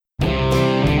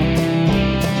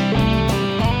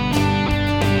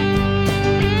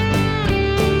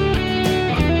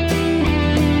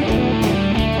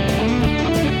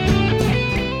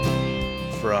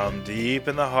deep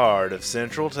in the heart of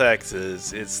Central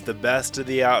Texas, it's the Best of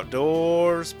the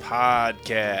Outdoors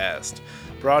podcast.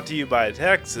 Brought to you by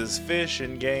Texas Fish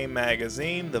and Game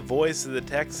Magazine, the voice of the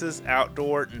Texas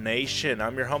outdoor nation.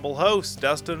 I'm your humble host,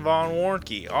 Dustin Von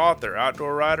Warnke, author,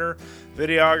 outdoor writer,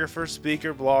 videographer,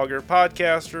 speaker, blogger,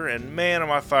 podcaster, and man,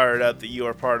 am I fired up that you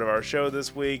are part of our show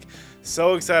this week.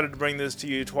 So excited to bring this to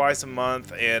you twice a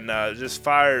month, and just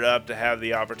fired up to have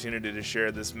the opportunity to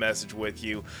share this message with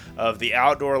you of the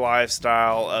outdoor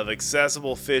lifestyle, of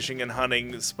accessible fishing and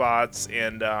hunting spots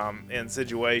and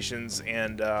situations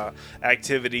and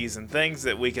activities and things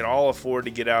that we can all afford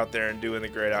to get out there and do in the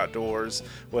great outdoors,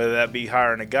 whether that be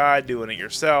hiring a guide, doing it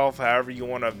yourself, however you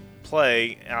want to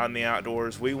play out in the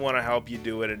outdoors. We want to help you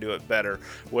do it and do it better.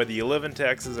 Whether you live in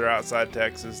Texas or outside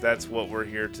Texas, that's what we're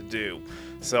here to do.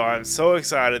 So I'm so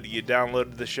excited that you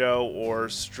downloaded the show or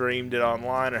streamed it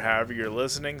online or however you're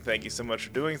listening. Thank you so much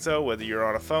for doing so, whether you're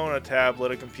on a phone, a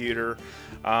tablet, a computer,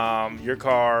 your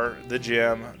car, the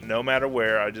gym, no matter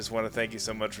where. I just want to thank you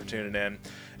so much for tuning in,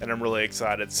 and I'm really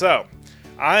excited. So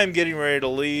I'm getting ready to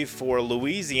leave for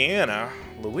Louisiana,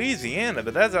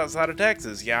 but that's outside of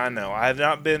Texas. Yeah, I know. I have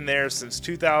not been there since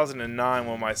 2009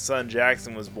 when my son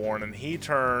Jackson was born, and he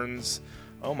turns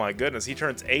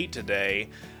 8 today.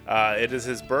 It is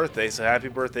his birthday, so happy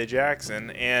birthday,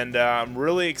 Jackson. And I'm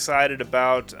really excited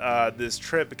about this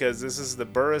trip because this is the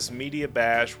Burris Media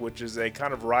Bash, which is a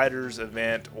kind of writers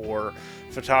event or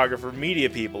photographer media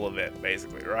people event,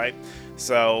 basically, right?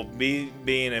 So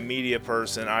being a media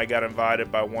person, I got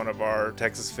invited by one of our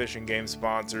Texas Fish and Game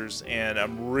sponsors, and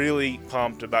I'm really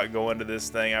pumped about going to this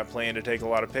thing. I plan to take a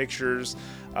lot of pictures,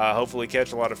 hopefully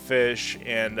catch a lot of fish,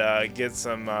 and get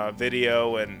some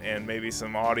video and maybe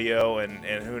some audio and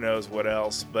who knows what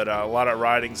else. But a lot of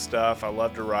writing stuff. I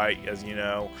love to write, as you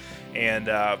know, and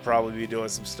probably be doing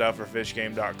some stuff for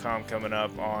fishgame.com coming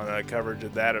up on coverage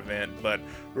of that event. But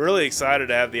really excited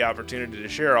to have the opportunity to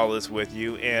share all this with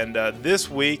you. And this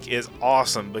week is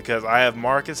awesome because I have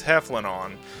Marcus Heflin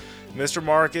on. Mr.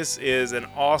 Marcus is an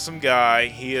awesome guy.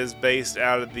 He is based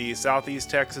out of the southeast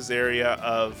Texas area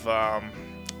of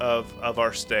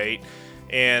our state,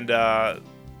 and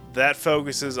that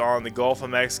focuses on the Gulf of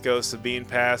Mexico, Sabine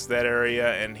Pass, that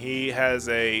area, and he has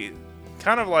a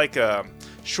kind of like a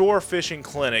shore fishing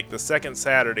clinic the second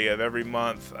Saturday of every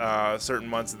month, certain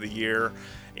months of the year,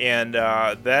 and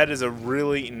that is a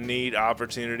really neat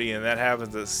opportunity, and that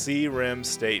happens at Sea Rim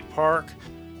State Park.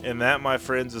 And that, my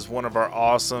friends, is one of our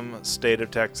awesome state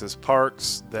of Texas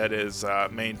parks that is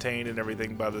maintained and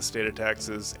everything by the state of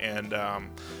Texas and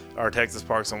our Texas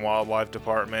Parks and Wildlife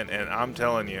Department. And I'm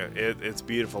telling you, it's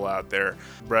beautiful out there,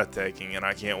 breathtaking. And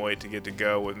I can't wait to get to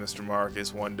go with Mr.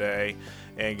 Marcus one day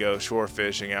and go shore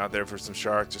fishing out there for some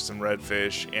sharks or some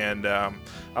redfish. And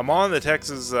I'm on the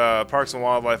Texas Parks and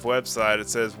Wildlife website. It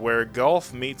says where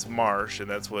Gulf meets marsh, and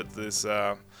that's what this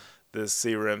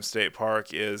Sea Rim State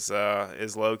Park is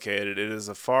located. It is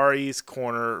a far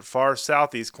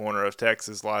southeast corner of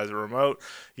Texas, lies a remote,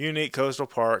 unique coastal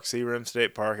park. Sea Rim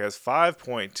State Park has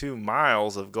 5.2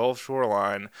 miles of Gulf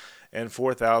shoreline and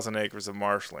 4,000 acres of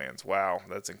marshlands. Wow,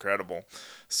 that's incredible.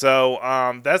 So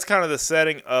that's kind of the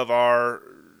setting of our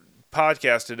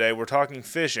podcast today. We're talking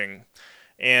fishing.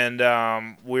 And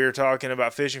we're talking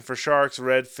about fishing for sharks,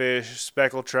 redfish,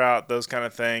 speckled trout, those kind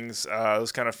of things,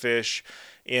 those kind of fish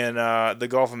in the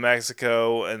Gulf of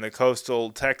Mexico and the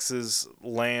coastal Texas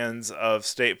lands of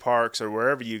state parks or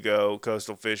wherever you go,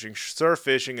 coastal fishing. Surf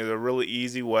fishing is a really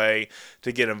easy way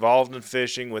to get involved in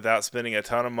fishing without spending a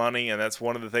ton of money, and that's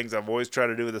one of the things I've always tried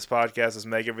to do with this podcast is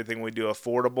make everything we do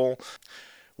affordable.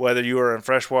 Whether you are in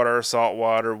freshwater or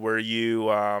saltwater, whether you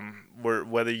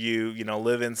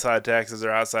live inside Texas or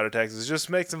outside of Texas,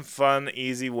 just make some fun,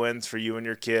 easy wins for you and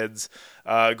your kids,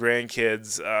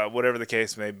 grandkids, whatever the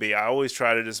case may be. I always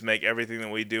try to just make everything that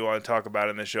we do and talk about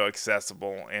in the show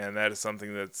accessible, and that is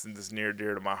something that's near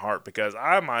dear to my heart because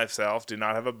I myself do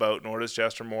not have a boat, nor does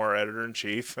Chester Moore,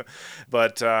 editor-in-chief,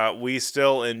 but we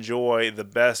still enjoy the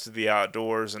best of the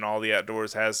outdoors and all the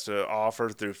outdoors has to offer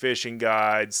through fishing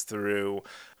guides, through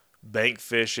bank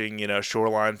fishing,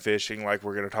 shoreline fishing like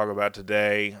we're going to talk about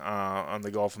today on the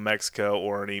Gulf of Mexico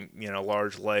or any,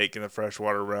 large lake in the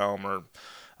freshwater realm or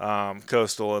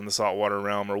coastal in the saltwater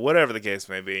realm or whatever the case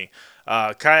may be.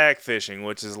 Kayak fishing,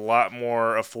 which is a lot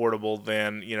more affordable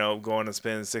than, going and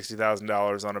spending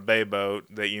 $60,000 on a bay boat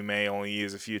that you may only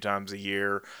use a few times a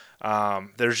year.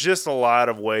 There's just a lot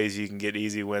of ways you can get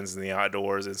easy wins in the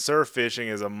outdoors, and surf fishing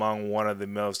is among one of the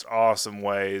most awesome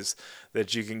ways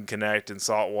that you can connect in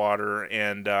saltwater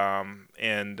and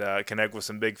connect with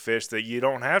some big fish that you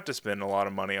don't have to spend a lot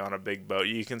of money on a big boat.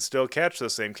 You can still catch the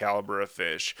same caliber of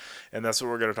fish, and that's what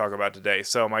we're going to talk about today.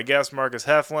 So my guest, Marcus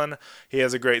Heflin, he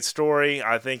has a great story.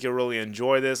 I think you'll really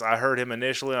enjoy this. I heard him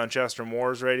initially on Chester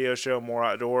Moore's radio show, More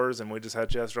Outdoors, and we just had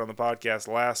Chester on the podcast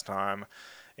last time.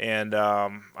 And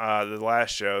the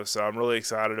last show, so I'm really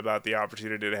excited about the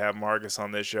opportunity to have Marcus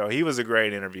on this show. He was a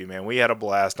great interview, man. We had a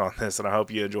blast on this, and I hope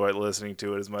you enjoyed listening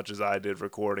to it as much as I did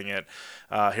recording it.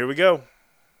 Here we go.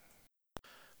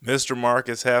 Mr.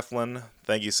 Marcus Heflin,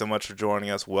 thank you so much for joining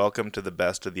us. Welcome to the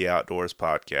Best of the Outdoors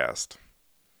podcast.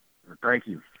 Thank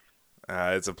you.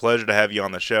 It's a pleasure to have you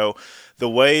on the show. The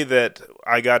way that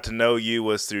I got to know you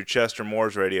was through Chester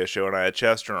Moore's radio show, and I had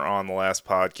Chester on the last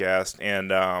podcast,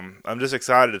 and I'm just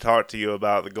excited to talk to you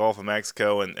about the Gulf of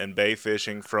Mexico and bay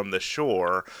fishing from the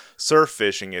shore, surf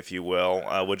fishing, if you will,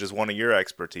 which is one of your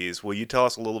expertise. Will you tell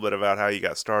us a little bit about how you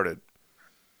got started?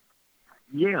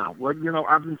 Yeah, well,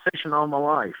 I've been fishing all my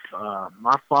life.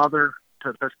 My father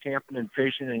took us camping and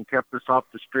fishing and kept us off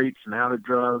the streets and out of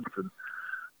drugs, and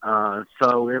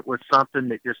so it was something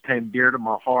that just came dear to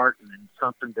my heart and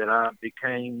something that I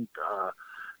became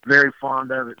very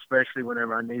fond of, especially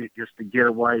whenever I needed just to get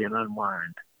away and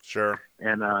unwind. Sure.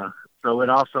 And so it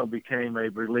also became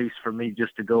a release for me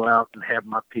just to go out and have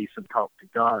my peace and talk to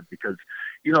God because,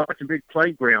 it's a big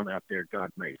playground out there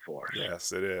God made for us.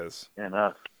 Yes, it is.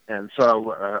 And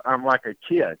so I'm like a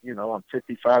kid. I'm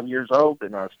 55 years old,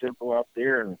 and I still go out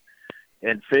there and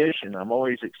fish, and I'm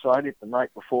always excited the night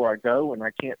before I go, and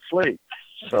I can't sleep.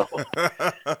 So,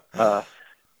 but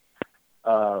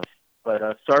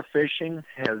surf fishing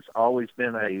has always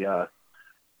been a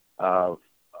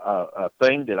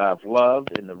thing that I've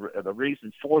loved, and the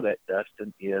reason for that,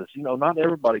 Dustin, is not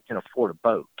everybody can afford a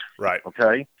boat, right?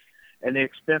 Okay, and the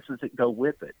expenses that go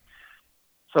with it.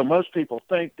 So most people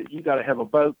think that you got to have a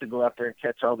boat to go out there and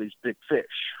catch all these big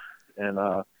fish, and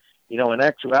in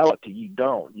actuality, you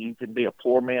don't. You can be a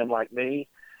poor man like me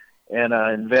and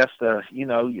invest, you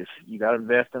got to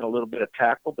invest in a little bit of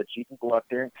tackle, but you can go out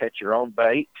there and catch your own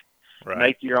bait, right.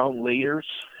 Make your own leaders,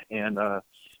 and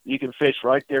you can fish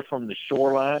right there from the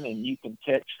shoreline, and you can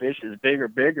catch fish as big or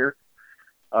bigger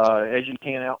as you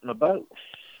can out in a boat.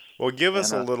 Well, give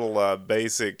us a little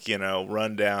basic,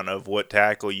 rundown of what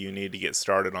tackle you need to get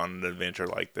started on an adventure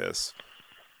like this.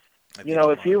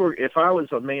 If I was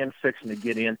a man fixing to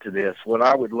get into this, what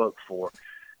I would look for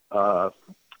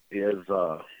is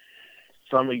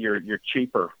some of your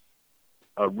cheaper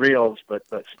reels, but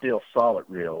still solid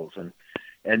reels,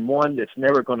 and one that's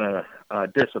never going to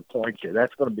disappoint you.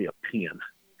 That's going to be a pin,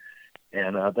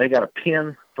 and they got a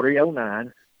pin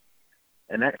 309,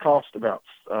 and that costs about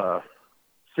 $60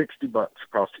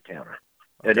 across the counter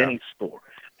at any store.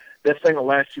 This thing will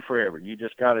last you forever. You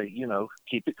just got to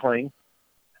keep it clean.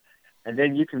 And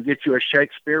then you can get you a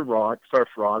Shakespeare rod, surf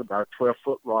rod, about a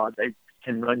 12-foot rod. They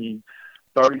can run you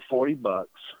 $30, $40.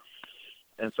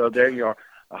 And so there you are,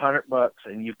 $100,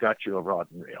 and you've got you a rod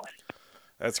and reel.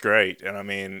 That's great. And I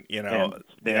mean, and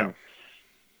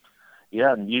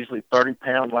usually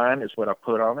 30-pound line is what I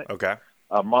put on it. Okay.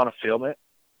 Monofilament.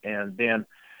 And then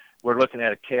we're looking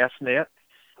at a cast net,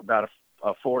 about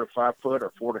a 4 to 5 foot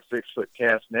or 4 to 6 foot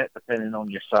cast net, depending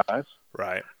on your size.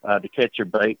 Right. To catch your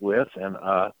bait with.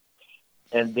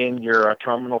 And then your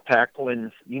terminal tackle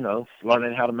and,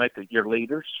 learning how to make your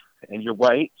leaders and your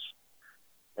weights.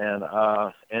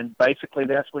 And basically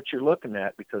that's what you're looking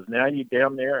at, because now you're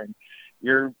down there and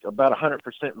you're about 100%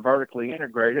 vertically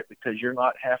integrated because you're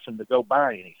not having to go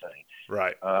buy anything.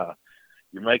 Right.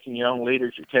 You're making your own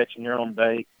leaders, you're catching your own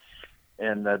bait.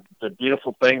 And the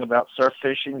beautiful thing about surf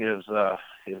fishing is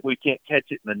if we can't catch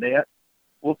it in the net,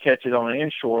 we'll catch it on an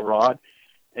inshore rod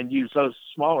and use those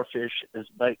smaller fish as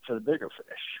bait for the bigger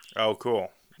fish. Oh, cool.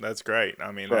 That's great.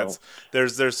 I mean,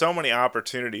 there's so many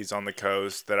opportunities on the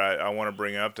coast that I want to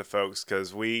bring up to folks,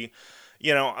 because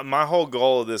my whole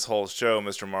goal of this whole show,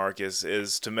 Mr. Marcus,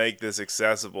 is to make this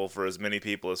accessible for as many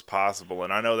people as possible.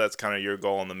 And I know that's kind of your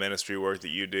goal in the ministry work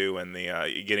that you do and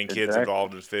the getting kids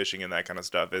involved in fishing and that kind of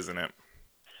stuff, isn't it?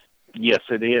 Yes,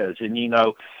 it is. And,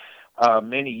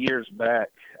 many years back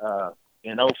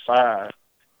in 2005,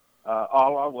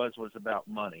 all I was about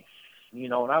money.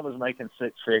 And I was making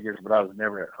six figures, but I was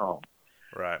never at home.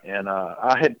 Right. And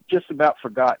I had just about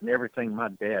forgotten everything my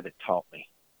dad had taught me.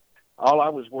 All I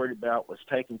was worried about was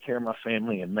taking care of my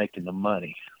family and making the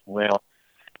money. Well,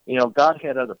 God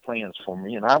had other plans for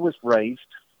me, and I was raised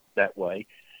that way.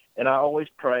 And I always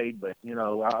prayed, but,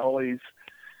 I always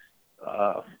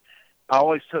I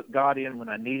always took God in when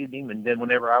I needed him, and then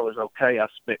whenever I was okay, I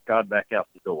spit God back out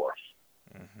the door.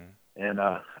 Mm-hmm. And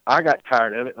I got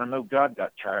tired of it, and I know God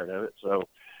got tired of it. So,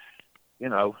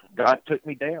 God took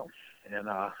me down, and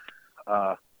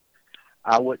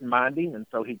I wouldn't mind him, and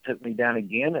so he took me down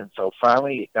again. And so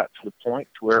finally it got to the point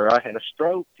to where I had a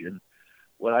stroke. And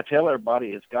what I tell everybody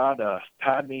is God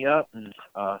tied me up, and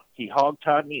he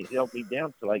hog-tied me and held me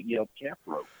down till I yelled calf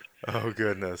rope. Oh,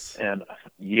 goodness. And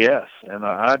yes, and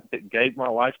I gave my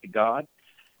life to God,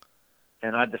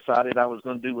 and I decided I was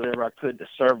going to do whatever I could to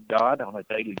serve God on a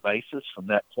daily basis from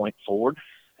that point forward.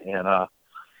 And,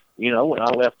 when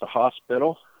I left the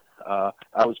hospital,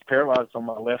 I was paralyzed on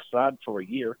my left side for a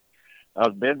year. I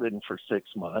was bedridden for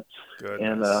 6 months. Goodness.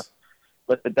 And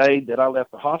but the day that I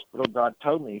left the hospital, God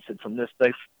told me, he said, from this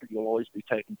day forward, you'll always be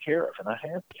taken care of. And I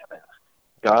have been.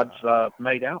 God's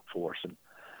made out for us. And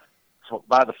so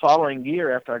by the following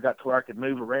year, after I got to where I could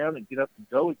move around and get up and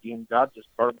go again, God just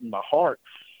burdened my heart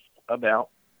about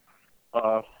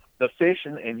the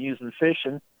fishing and using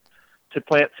fishing to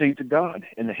plant seeds of God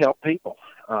and to help people,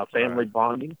 family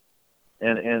bonding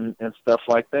and stuff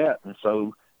like that. And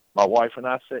so my wife and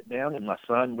I sat down, and my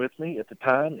son with me at the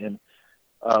time, and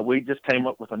we just came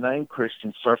up with a name,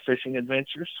 Christian Surf Fishing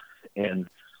Adventures. And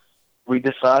we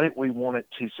decided we wanted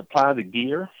to supply the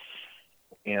gear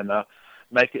and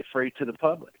make it free to the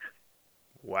public.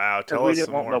 Wow, tell us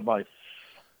some more. Nobody.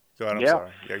 Go ahead, I'm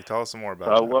sorry. Yeah, tell us some more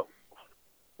about that.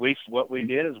 What we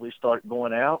did is we started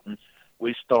going out, and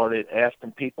we started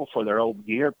asking people for their old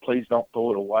gear. Please don't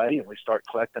throw it away. And we started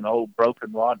collecting old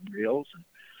broken rod and reels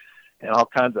and all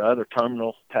kinds of other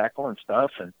terminal tackle and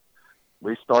stuff. And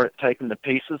we started taking the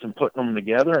pieces and putting them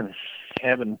together and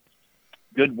having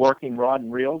good working rod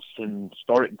and reels, and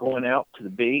started going out to the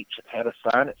beach. It had a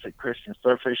sign that said Christian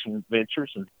Surf Fishing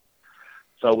Adventures. And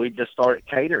so we just started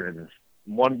catering.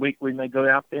 1 week we may go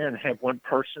out there and have one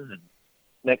person, and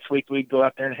next week we'd go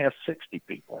out there and have 60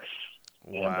 people.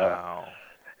 Wow. And,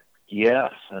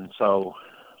 yes. And so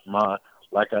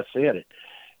like I said,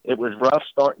 it was rough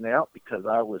starting out because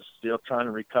I was still trying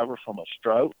to recover from a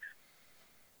stroke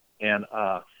and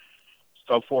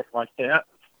so forth like that.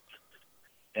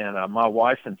 And my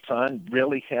wife and son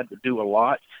really had to do a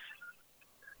lot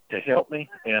to help me.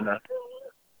 And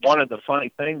one of the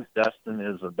funny things, Dustin,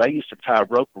 is they used to tie a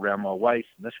rope around my waist,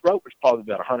 and this rope was probably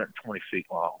about 120 feet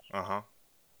long. Uh-huh.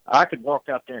 I could walk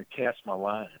out there and cast my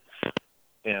lines,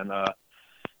 and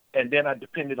then I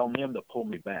depended on them to pull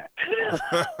me back.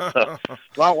 So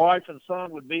my wife and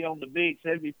son would be on the beach;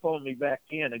 they'd be pulling me back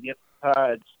in against the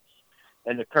tides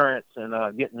and the currents,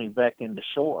 and getting me back into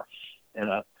shore.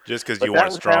 And just because you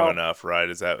weren't strong enough, right?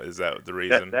 Is that the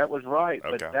reason? That was right.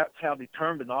 Okay. But that's how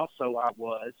determined also I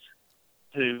was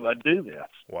to do this.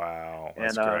 Wow,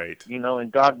 that's great.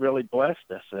 And God really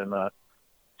blessed us. And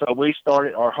so we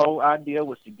started, our whole idea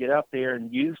was to get out there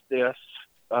and use this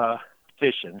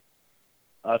fishing,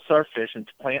 surf fishing,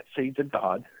 to plant seeds of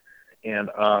God and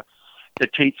to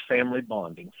teach family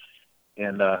bonding.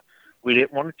 And we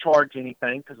didn't want to charge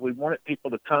anything because we wanted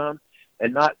people to come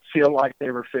and not feel like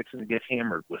they were fixing to get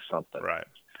hammered with something. Right.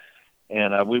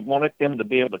 And we wanted them to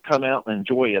be able to come out and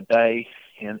enjoy a day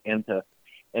and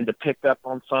to pick up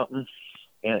on something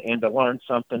and to learn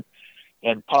something.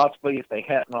 And possibly, if they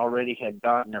hadn't already, had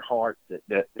God in their heart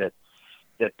that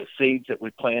the seeds that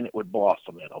we planted would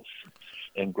blossom in them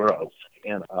and grow.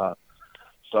 And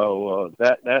so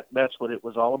that's what it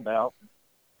was all about.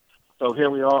 So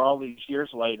here we are all these years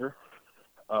later.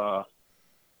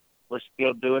 We're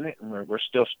still doing it, and we're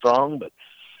still strong. But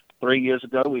 3 years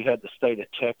ago, we had the state of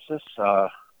Texas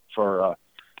for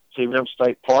Seagram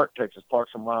State Park, Texas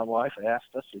Parks and Wildlife,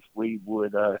 asked us if we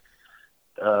would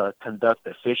conduct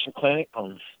a fishing clinic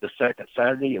on the second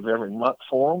Saturday of every month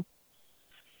for them.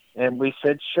 And we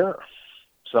said, sure.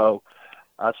 So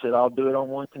I said, I'll do it on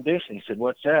one condition. He said,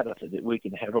 what's that? I said, that we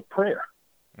can have a prayer.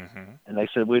 Mm-hmm. And they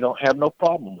said, we don't have no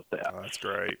problem with that. Oh, that's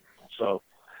great. So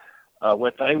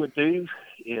what they would do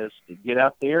is to get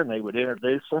out there, and they would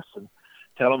introduce us and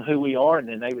tell them who we are, and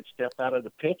then they would step out of the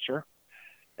picture,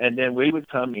 and then we would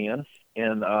come in,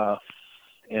 and I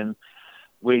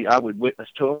would witness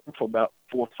to them for about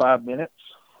 4 or 5 minutes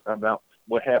about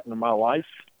what happened in my life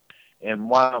and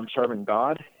why I'm serving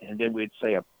God, and then we'd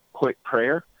say a quick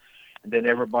prayer, and then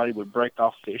everybody would break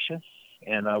off fishing,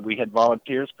 and we had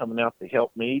volunteers coming out to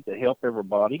help me, to help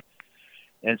everybody.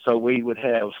 And so we would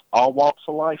have all walks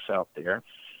of life out there,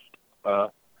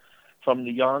 from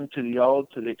the young to the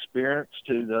old to the experienced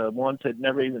to the ones that had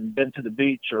never even been to the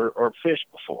beach or fished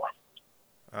before.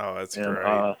 Oh, that's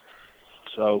great.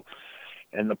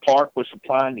 And the park was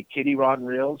supplying the kiddie rod and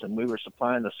reels, and we were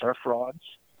supplying the surf rods.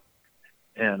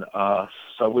 And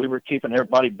so we were keeping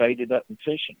everybody baited up and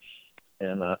fishing.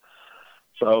 And that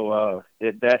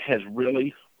has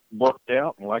really worked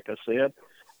out. And like I said,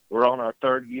 we're on our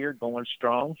third year, going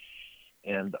strong,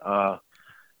 and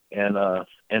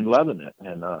loving it.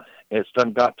 And it's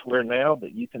done got to where now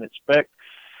that you can expect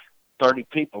 30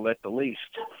 people at the least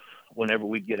whenever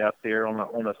we get out there on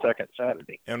a second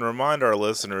Saturday. And remind our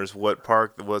listeners what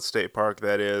state park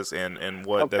that is, and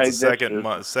what Okay, that's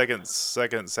the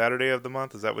second Saturday of the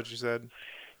month. Is that what you said?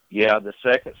 Yeah, the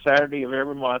second Saturday of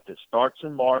every month. It starts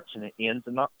in March and it ends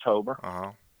in October.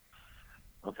 Uh-huh.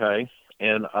 Okay,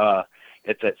 and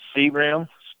it's at Seagram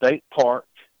State Park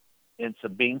in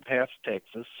Sabine Pass,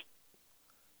 Texas.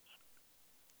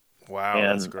 Wow,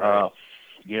 that's great.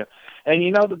 Yeah, and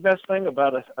the best thing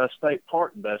about a state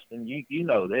park, Dustin, you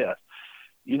know this.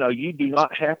 You do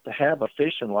not have to have a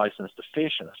fishing license to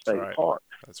fish in a state park.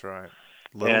 That's right.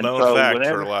 Little known fact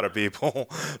for a lot of people,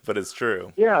 but it's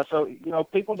true. Yeah, so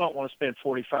people don't want to spend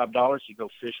 $45 to go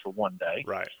fish for one day.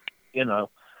 Right.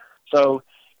 So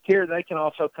here they can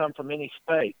also come from any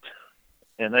state,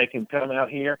 and they can come out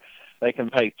here. They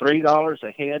can pay $3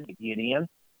 a head to get in.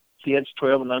 Kids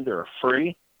 12 and under are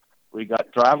free. We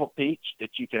got drive a beach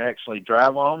that you can actually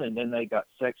drive on, and then they got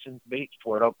sections beach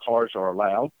where no cars are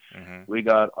allowed. Mm-hmm. We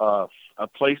got at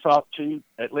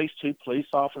least two police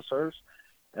officers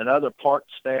and other park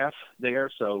staff there,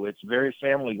 so it's very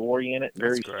family oriented,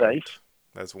 very safe.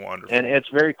 That's wonderful, and it's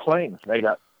very clean. They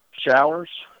got showers,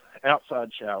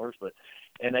 outside showers,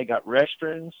 and they got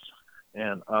restrooms,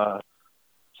 and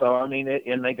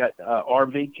and they got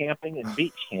RV camping and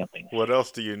beach camping. What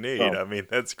else do you need? I mean,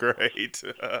 that's great.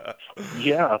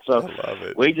 Yeah, so I love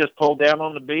it. We just pull down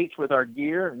on the beach with our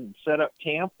gear and set up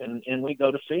camp, and we go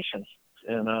to fishing.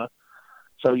 And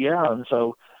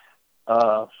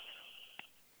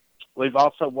we've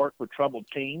also worked with troubled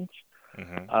teens.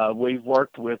 Mm-hmm. We've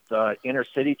worked with inner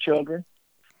city children,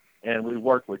 and we've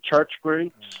worked with church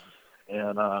groups,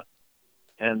 and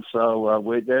so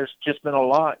there's just been a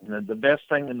lot. And the best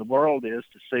thing in the world is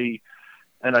to see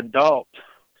an adult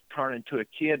turn into a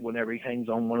kid whenever he hangs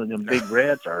on one of them big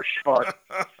reds or a shark,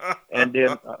 and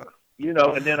then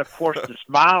and then of course the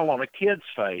smile on a kid's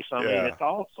face. I mean, it's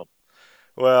awesome.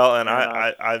 Well, and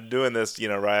I'm doing this,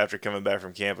 right after coming back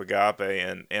from Camp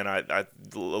Agape, and I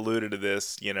alluded to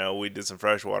this, we did some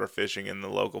freshwater fishing in the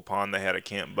local pond they had at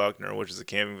Camp Buckner, which is a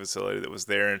camping facility that was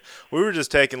there, and we were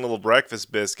just taking little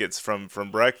breakfast biscuits from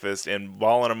breakfast and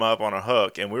balling them up on a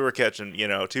hook, and we were catching,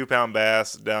 2-pound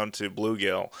bass down to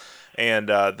bluegill. And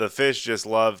the fish just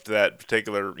loved that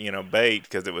particular, bait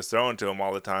because it was thrown to them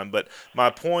all the time. But my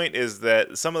point is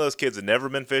that some of those kids had never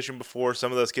been fishing before.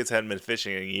 Some of those kids hadn't been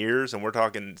fishing in years, and we're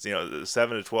talking, 7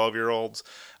 to 12-year-olds.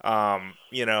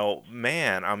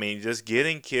 Man, I mean, just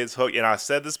getting kids hooked. And I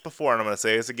said this before, and I'm going to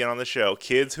say this again on the show.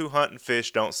 Kids who hunt and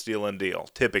fish don't steal and deal,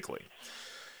 typically.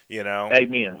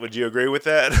 Amen. Would you agree with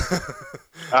that?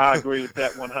 I agree with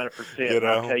that 100%.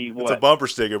 I'll tell you what. It's a bumper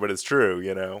sticker, but it's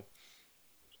true,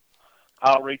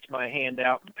 I'll reach my hand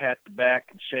out and pat the back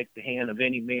and shake the hand of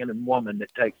any man and woman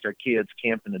that takes their kids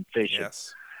camping and fishing.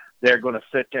 Yes. They're going to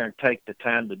sit there and take the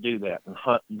time to do that, and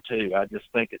hunting too. I just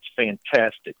think it's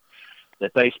fantastic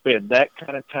that they spend that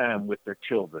kind of time with their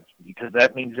children, because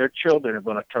that means their children are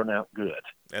going to turn out good.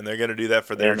 And they're going to do that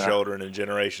for their children and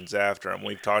generations after them.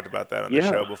 We've talked about that on the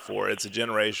show before. It's a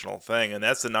generational thing. And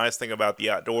that's the nice thing about the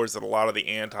outdoors that a lot of the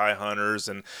anti-hunters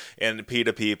and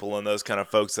PETA people and those kind of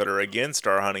folks that are against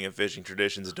our hunting and fishing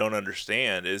traditions don't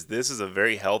understand is this is a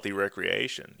very healthy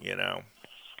recreation,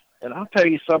 And I'll tell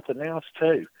you something else,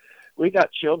 too. We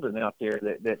got children out there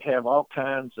that have all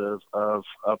kinds of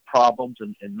problems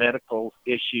and medical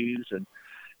issues, and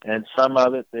some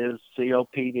of it is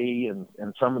COPD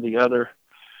and some of the other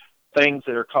things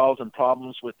that are causing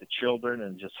problems with the children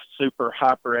and just super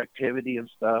hyperactivity and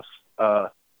stuff.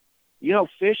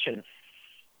 Fishing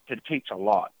can teach a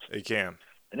lot. It can.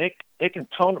 And it can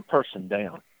tone a person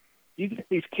down. You get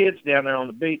these kids down there on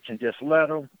the beach and just let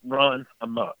them run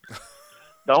amok.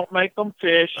 Don't make them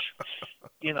fish.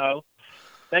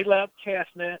 They love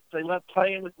cast nets. They love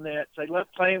playing with nets. They love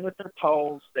playing with their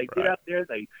poles. They get out there.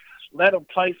 They let them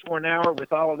play for an hour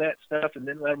with all of that stuff, and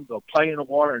then let them go play in the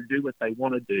water and do what they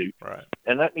want to do. Right.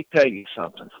 And let me tell you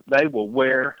something. They will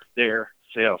wear their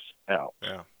selves out.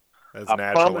 Yeah. That's I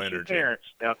natural promise energy. You parents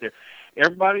out there,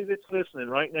 everybody that's listening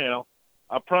right now,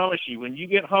 I promise you, when you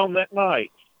get home that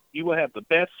night, you will have the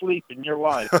best sleep in your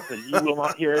life because you will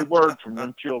not hear a word from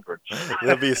them children.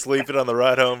 They'll be sleeping on the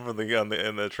ride home from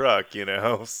in the truck,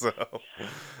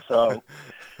 So,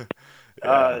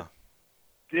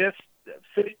 this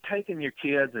taking your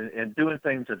kids and doing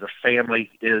things as a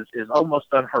family is almost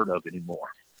unheard of anymore.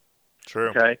 True.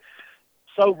 Okay,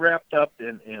 so wrapped up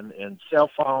in cell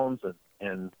phones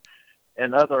and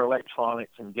other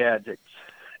electronics and gadgets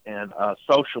and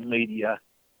social media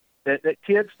that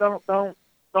kids don't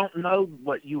know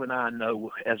what you and I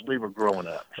know as we were growing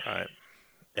up. Right.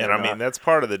 And I mean, that's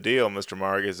part of the deal, Mr.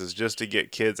 Marcus, is just to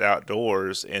get kids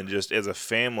outdoors and just as a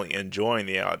family enjoying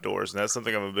the outdoors. And that's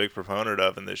something I'm a big proponent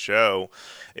of in the show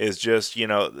is just,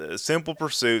 simple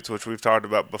pursuits, which we've talked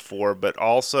about before, but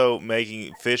also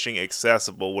making fishing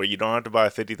accessible where you don't have to buy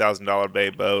a $50,000 bay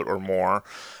boat or more.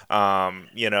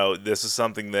 This is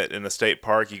something that in a state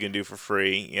park you can do for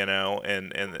free, and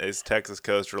it's Texas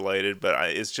coast related, but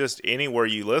it's just anywhere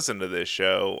you listen to this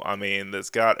show, I mean, that's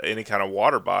got any kind of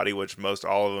water body, which most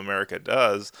all of America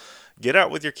does, get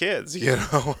out with your kids,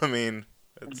 I mean,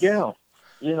 and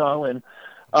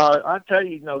I tell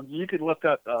you, you could look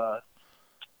up,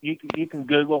 you can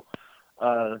Google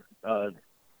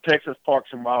Texas Parks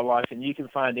and Wildlife, and you can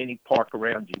find any park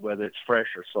around you, whether it's fresh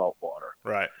or salt water.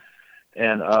 Right.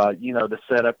 And to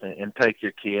set up and take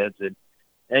your kids,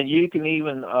 and you can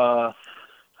even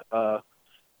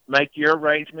make your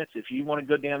arrangements. If you want to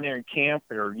go down there and camp,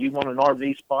 or you want an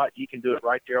RV spot, you can do it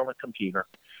right there on the computer,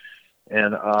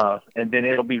 and then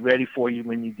it'll be ready for you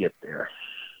when you get there.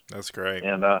 That's great.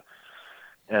 And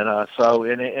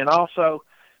also,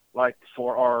 like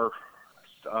for our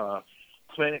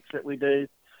clinics that we do,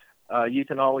 you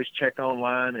can always check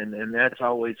online, and that's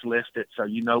always listed, so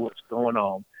you know what's going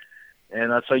on.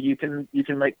 And so you can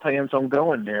make plans on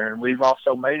going there. And we've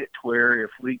also made it to where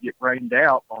if we get rained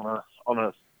out on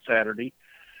a Saturday,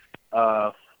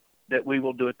 that we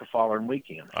will do it the following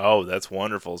weekend. Oh, that's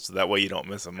wonderful. So that way you don't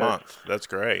miss a month. That's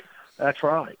great. That's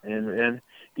right. And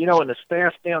the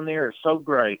staff down there is so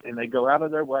great, and they go out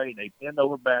of their way, they bend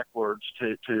over backwards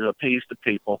to appease the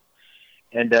people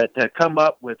and to come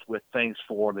up with things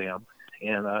for them.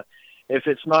 And if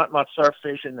it's not my surf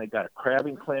fishing, they got a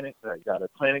crabbing clinic. They got a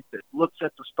clinic that looks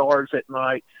at the stars at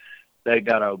night. They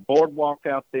got a boardwalk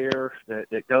out there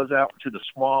that goes out to the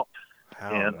swamp.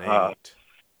 How neat.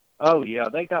 Oh, yeah,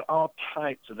 they got all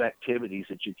types of activities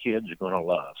that your kids are going to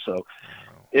love. So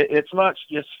it's not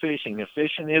just fishing. If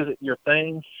fishing isn't your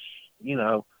thing,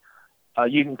 you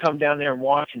can come down there and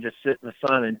watch and just sit in the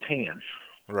sun and tan.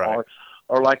 Right.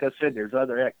 Or like I said, there's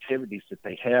other activities that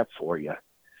they have for you.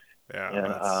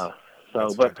 Yeah,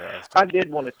 but fantastic. I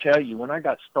did want to tell you, when I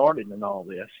got started in all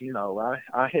this,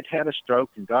 I had a stroke,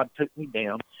 and God took me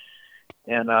down.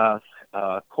 And, of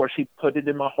course, he put it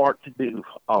in my heart to do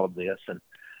all of this. And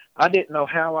I didn't know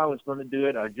how I was going to do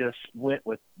it. I just went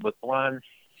with blind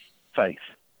faith,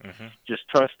 just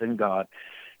trusting God.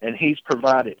 And he's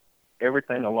provided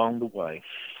everything along the way.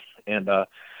 And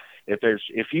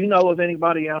if you know of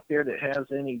anybody out there that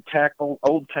has any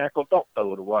old tackle, don't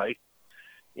throw it away.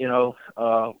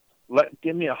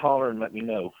 Give me a holler and let me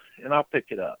know, and I'll pick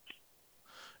it up.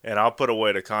 And I'll put a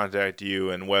way to contact you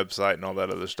and website and all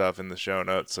that other stuff in the show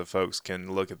notes so folks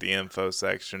can look at the info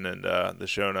section and the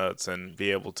show notes and be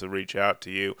able to reach out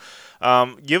to you.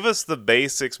 Give us the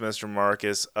basics, Mr.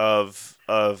 Marcus, of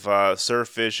surf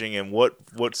fishing and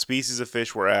what species of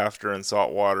fish we're after in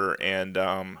saltwater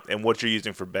and what you're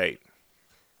using for bait.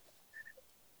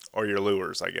 Or your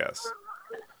lures, I guess.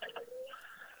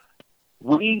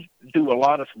 We do a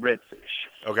lot of redfish.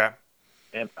 Okay.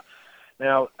 And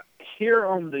now here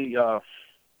on the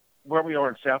where we are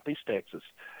in Southeast Texas,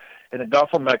 in the Gulf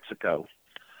of Mexico,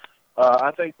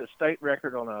 I think the state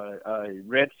record on a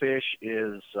redfish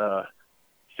is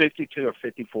 52 or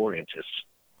 54 inches.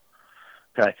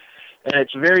 Okay. And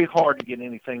it's very hard to get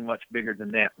anything much bigger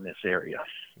than that in this area.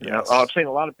 Yes. Now, I've seen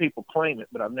a lot of people claim it,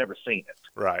 but I've never seen it.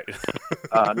 Right.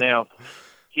 Now,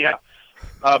 yeah.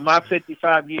 My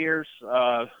 55 years,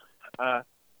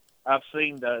 I've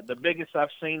seen the biggest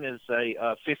I've seen is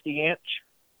a 50-inch.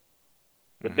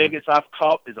 The biggest I've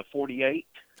caught is a 48.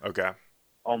 Okay.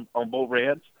 On bull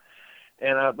reds,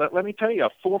 and but let me tell you,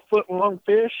 a 4-foot-long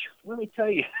fish. Let me tell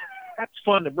you, that's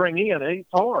fun to bring in. It's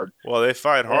hard. Well, they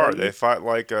fight hard. They fight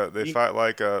like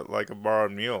a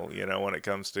borrowed mule. When it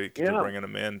comes to bringing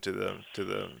them in to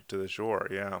the shore.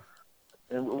 Yeah.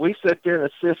 And we sit there and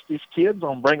assist these kids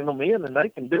on bringing them in, and they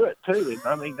can do it too. And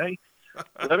I mean,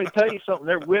 let me tell you something.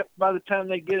 They're whipped by the time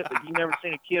they get it, but you've never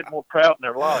seen a kid more proud in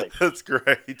their life. That's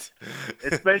great.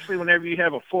 Especially whenever you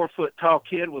have a 4-foot tall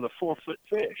kid with a 4-foot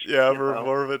fish. Yeah, for a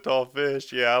 4-foot tall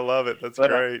fish. Yeah, I love it. That's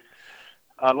great.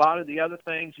 A lot of the other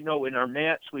things, in our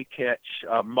nets, we catch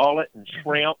mullet and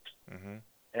shrimp,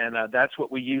 and that's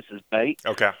what we use as bait.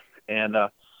 Okay. And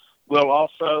we'll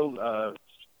also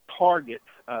target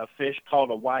fish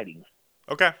called a whiting.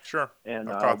 Okay, sure.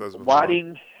 And I've caught those before.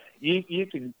 Whiting, you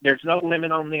can. There's no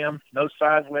limit on them, no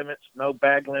size limits, no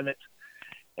bag limits.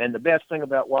 And the best thing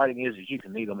about whiting is you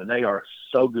can eat them, and they are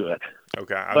so good.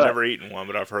 Okay, I've never eaten one,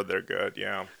 but I've heard they're good.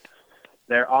 Yeah.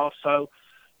 They're also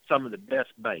some of the best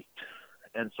baked.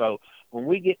 And so when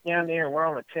we get down there and we're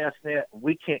on a test net, and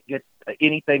we can't get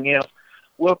anything else,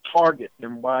 we'll target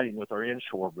them whiting with our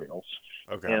inshore reels.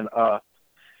 Okay.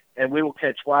 And we will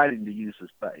catch whiting to use as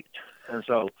bait. And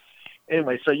so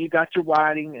anyway, so you got your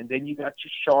whiting, and then you got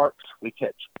your sharks. We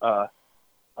catch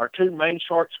our two main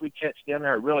sharks we catch down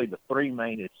there are really the three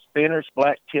main. It's spinners,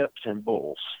 black tips, and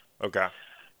bulls. Okay.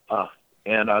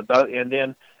 And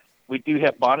then we do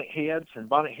have bonnet heads, and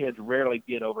bonnet heads rarely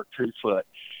get over 2 foot,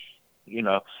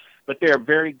 but they're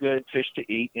very good fish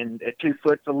to eat. And at 2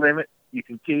 foot's the limit you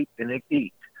can keep and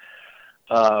eat.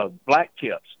 Black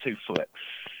tips, 2 foot,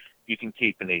 you can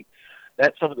keep and eat.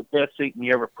 That's some of the best eating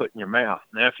you ever put in your mouth.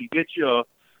 Now, if you get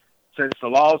since the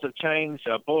laws have changed,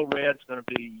 bull red's going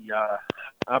to be,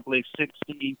 I believe,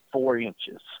 64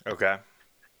 inches. Okay.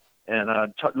 And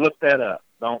look that up.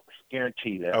 Don't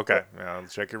guarantee that. Okay. Yeah, I'll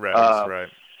check your records. Right.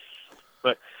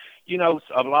 But,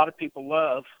 a lot of people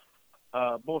love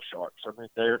bull sharks. I mean,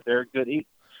 they're good eating.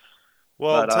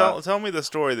 Well, tell me the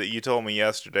story that you told me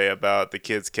yesterday about the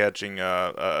kids catching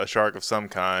a shark of some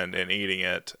kind and eating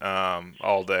it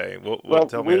all day.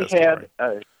 Tell me that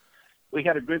story. We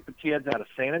had a group of kids out of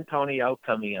San Antonio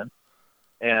come in,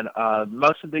 and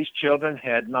most of these children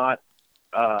had not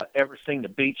ever seen the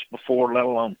beach before, let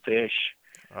alone fish.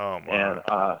 Oh, my.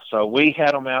 And so we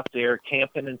had them out there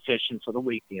camping and fishing for the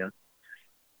weekend.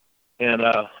 And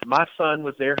my son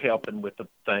was there helping with the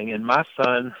thing, and my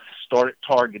son started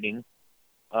targeting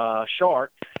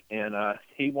shark, and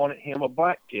he wanted him a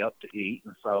black tip to eat.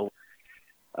 And so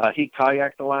he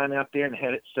kayaked the line out there and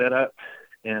had it set up,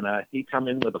 and he come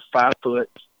in with a 5 foot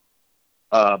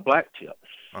black tip.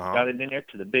 Uh-huh. Got it in there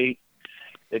to the beach.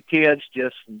 The kids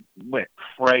just went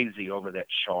crazy over that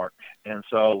shark. And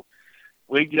so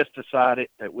we just decided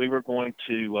that we were going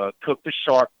to cook the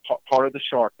shark, part of the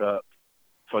shark up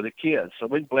for the kids. So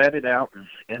we bled it out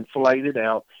and filleted it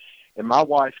out. And my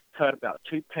wife cut about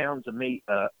 2 pounds of meat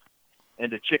up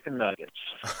into chicken nuggets.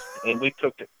 And we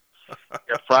cooked it,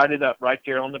 fried it up right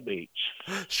there on the beach.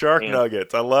 Shark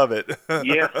nuggets. I love it.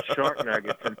 Yeah, shark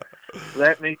nuggets. And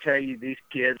let me tell you, these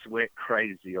kids went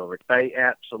crazy over it. They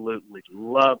absolutely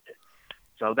loved it.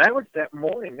 So that was that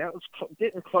morning. That was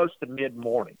getting close to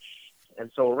mid-morning.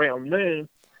 And so around noon,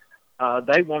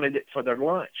 they wanted it for their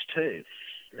lunch too.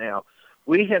 Now,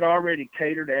 we had already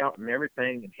catered out and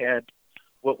everything and had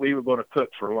what we were going to cook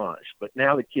for lunch. But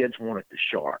now the kids wanted the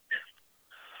shark.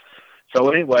 So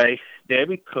anyway,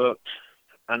 Debbie cooked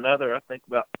another, I think,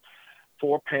 about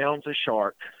 4 pounds of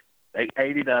shark. They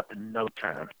ate it up in no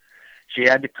time. She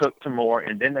had to cook some more,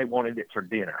 and then they wanted it for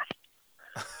dinner.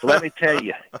 So let me tell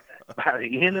you, by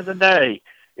the end of the day,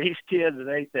 these kids had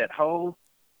ate that whole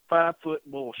 5 foot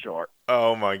bull shark.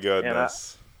 Oh, my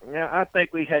goodness. And I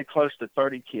think we had close to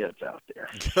 30 kids out there.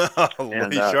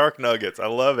 And, shark nuggets. I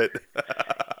love it.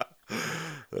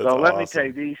 So let me tell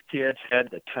you, these kids had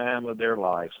the time of their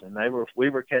lives, and we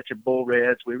were catching bull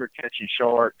reds, we were catching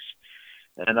sharks,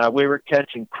 and we were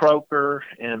catching croaker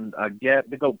and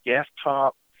big old gaff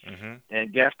top. Mm-hmm.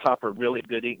 And gaff top are really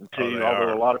good eating too.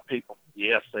 Although a lot of people,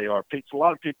 yes, they are. A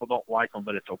lot of people don't like them,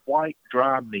 but it's a white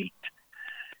dry meat,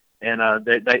 and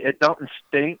it doesn't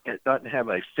stink. It doesn't have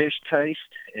a fish taste,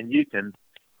 and you can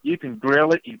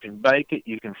grill it, you can bake it,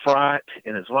 you can fry it,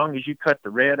 and as long as you cut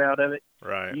the red out of it,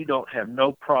 right, you don't have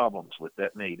no problems with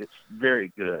that meat. It's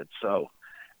very good. So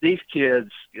these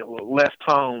kids left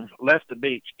the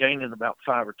beach, gaining about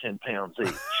 5 or 10 pounds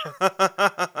each.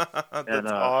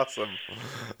 That's awesome.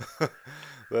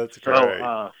 That's great.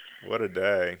 So, what a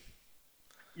day.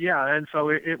 Yeah, and so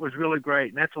it was really great,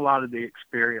 and that's a lot of the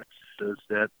experiences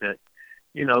that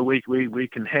we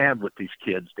can have with these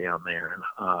kids down there,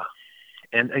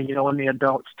 and and the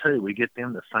adults too. We get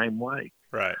them the same way.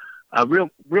 Right.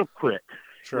 Real quick.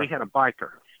 Sure. We had a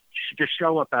biker just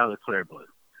show up out of the clear blue.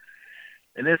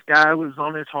 And this guy was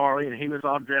on his Harley, and he was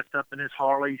all dressed up in his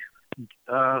Harley,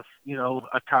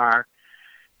 attire.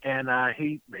 And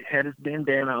he had his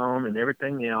bandana on and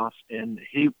everything else. And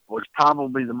he was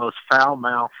probably the most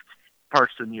foul-mouthed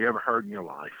person you ever heard in your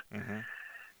life. Mm-hmm.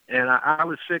 And I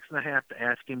was fixing to have to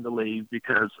ask him to leave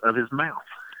because of his mouth.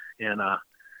 And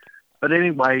but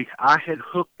anyway, I had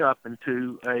hooked up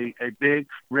into a big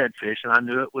redfish, and I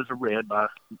knew it was a red by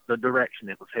the direction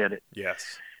it was headed.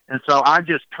 Yes. And so I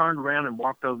just turned around and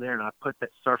walked over there, and I put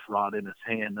that surf rod in his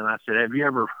hand, and I said, "Have you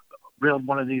ever reeled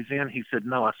one of these in?" He said,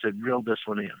 "No." I said, "Reel this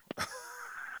one in."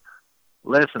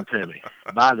 Listen to me.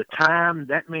 By the time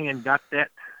that man got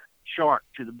that shark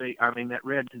to the beach, that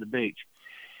red to the beach,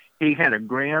 He had a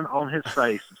grin on his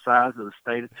face the size of the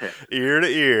state of Texas. Ear to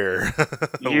ear.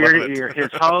 Ear to ear.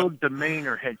 His whole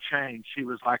demeanor had changed. He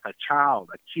was like a child,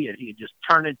 a kid. He had just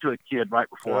turned into a kid right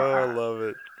before our eyes. I love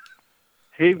it.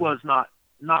 He was not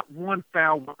one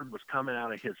foul word was coming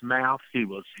out of his mouth. He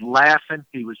was laughing.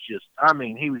 He was just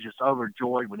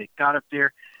overjoyed. When he got up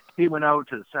there, he went over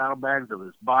to the saddlebags of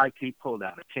his bike. He pulled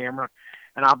out a camera.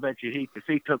 And I'll bet you if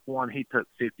he took one, he took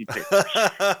 50 pictures.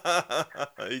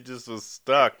 He just was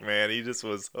stuck, man. He just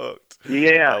was hooked.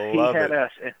 Yeah, I love he had it.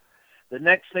 us. The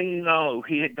next thing you know,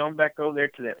 he had gone back over there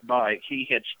to that bike. He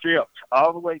had stripped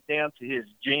all the way down to his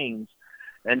jeans,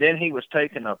 and then he was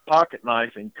taking a pocket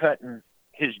knife and cutting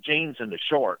his jeans into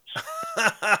shorts.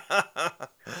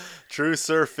 True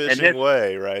surf fishing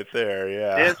way right there,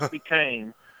 yeah. This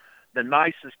became the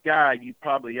nicest guy you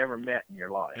probably ever met in your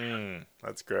life.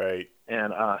 That's great.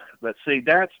 And but see,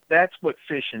 that's what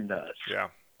fishing does. Yeah.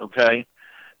 Okay,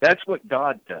 that's what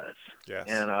God does. Yes.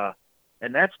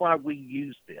 And that's why we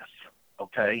use this.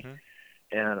 Okay,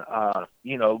 and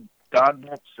God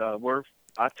wants.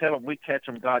 I tell them we catch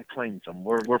them, God cleans them.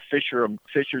 We're fishers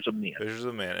of men. Fishers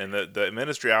of men. And the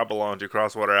ministry I belong to,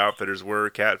 Crosswater Outfitters, we're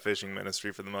a catfishing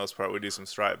ministry for the most part. We do some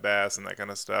striped bass and that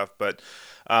kind of stuff. But,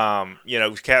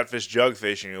 catfish jug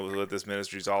fishing is what this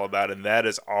ministry is all about. And that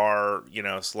is our,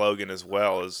 slogan as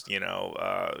well as,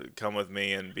 come with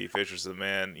me and be fishers of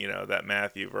men, that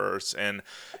Matthew verse. And,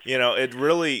 it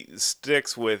really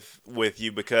sticks with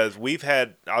you because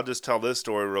I'll just tell this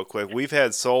story real quick. We've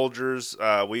had soldiers,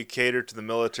 we cater to the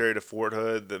military, to Fort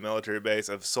Hood, the military base,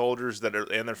 of soldiers that are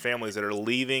and their families that are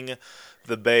leaving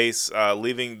the base,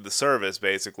 leaving the service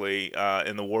basically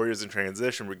in the Warriors in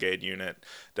Transition Brigade unit,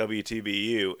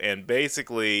 WTBU, and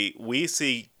basically we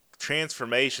see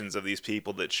transformations of these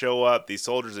people that show up, these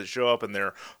soldiers that show up and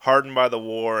they're hardened by the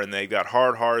war and they've got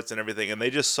hard hearts and everything, and they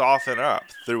just soften up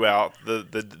throughout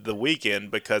the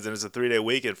weekend because it's a 3-day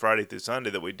weekend, Friday through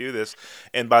Sunday, that we do this.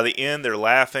 And by the end, they're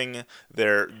laughing,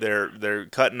 they're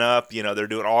cutting up, they're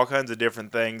doing all kinds of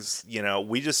different things.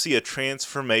 We just see a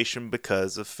transformation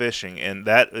because of fishing, and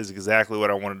that is exactly what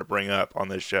I wanted to bring up on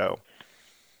this show.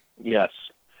 Yes.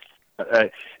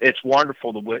 It's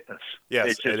wonderful to witness. Yes,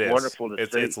 it's just wonderful to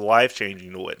see. It's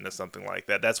life-changing to witness something like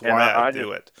that. That's why I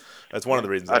do it. That's one of the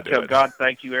reasons I do it. I tell God,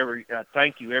 thank you every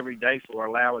day for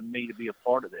allowing me to be a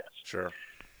part of this. Sure.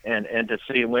 And to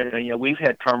see when we've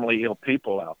had terminally ill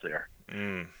people out there,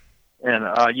 and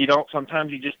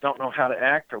sometimes you just don't know how to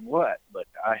act or what. But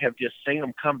I have just seen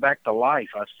them come back to life.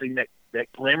 I've seen that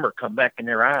glimmer come back in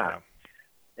their eye,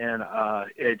 and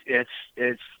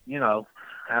it's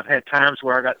I've had times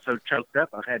where I got so choked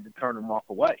up I've had to turn and walk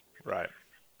away. Right.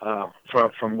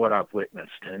 From what I've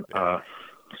witnessed, and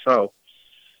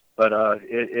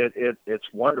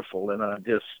it's wonderful, and I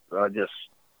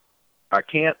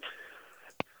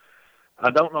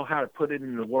don't know how to put it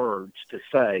into words to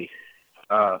say,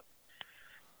 but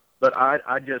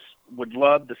I just would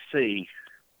love to see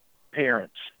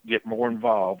parents get more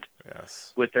involved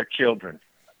with their children.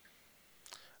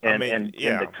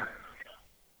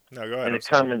 No, go ahead. And it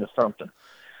come into something.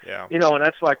 Yeah. And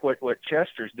that's like what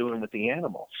Chester's doing with the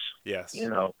animals. Yes.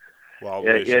 Wild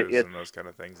wishes and those kind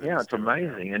of things. Yeah, it's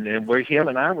amazing. And him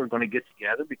and I were going to get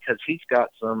together because he's got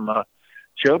some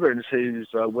children whose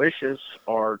wishes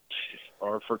are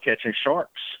for catching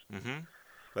sharks. Mm-hmm.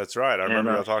 That's right. I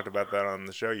remember I talked about that on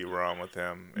the show you were on with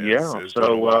him.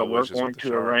 So we're going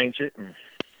to arrange it and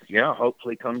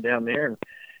hopefully come down there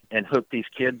and hook these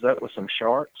kids up with some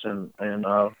sharks and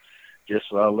just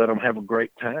let them have a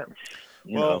great time.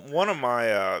 One of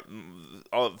my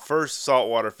first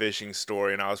saltwater fishing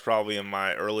story, and I was probably in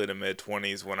my early to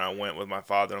mid-20s when I went with my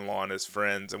father-in-law and his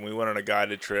friends, and we went on a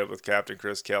guided trip with Captain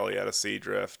Chris Kelly out of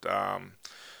Seadrift,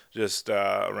 just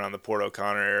around the Port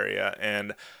O'Connor area,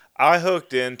 and I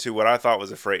hooked into what I thought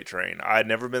was a freight train. I had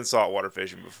never been saltwater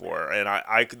fishing before, and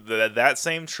that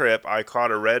same trip, I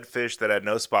caught a redfish that had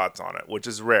no spots on it, which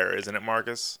is rare, isn't it,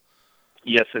 Marcus?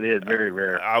 Yes, it is. Very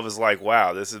rare. I was like,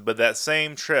 wow, but that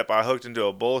same trip, I hooked into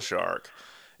a bull shark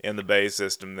in the bay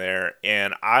system there,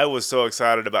 and I was so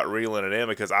excited about reeling it in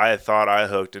because I had thought I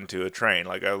hooked into a train,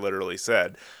 like I literally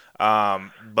said.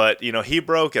 But he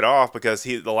broke it off because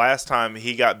the last time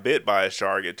he got bit by a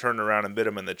shark, it turned around and bit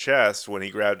him in the chest when he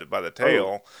grabbed it by the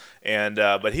tail. And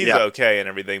but he's okay and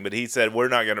everything. But he said we're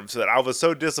not gonna. So I was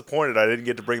so disappointed I didn't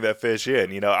get to bring that fish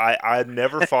in. I'd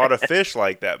never fought a fish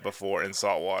like that before in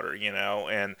saltwater.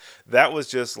 And that was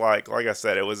just like I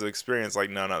said, it was an experience like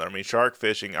none other. I mean, shark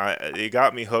fishing, it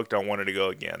got me hooked. I wanted to go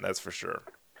again. That's for sure.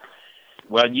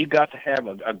 Well, you got to have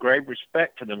a great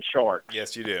respect for them sharks.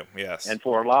 Yes, you do. Yes. And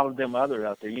for a lot of them other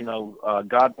out there,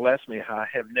 God bless me, I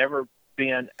have never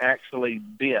been actually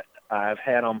bit I've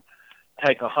had them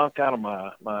take a hunk out of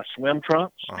my swim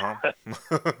trunks.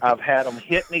 I've had them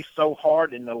hit me so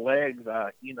hard in the legs,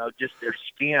 just their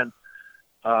skin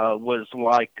was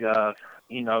like, a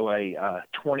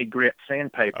 20 grit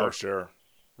sandpaper. Oh, sure.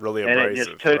 Really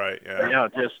abrasive, right? Yeah.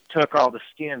 Just took all the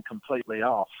skin completely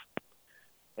off.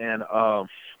 And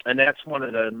that's one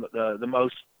of the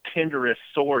most tenderest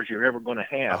sores you're ever going to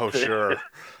have. Oh, sure.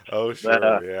 Oh, sure,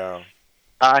 but, yeah.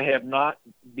 I have not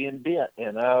been bit,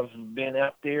 and I've been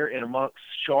out there in amongst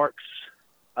sharks,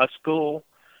 a school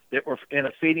that were in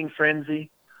a feeding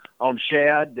frenzy on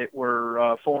shad that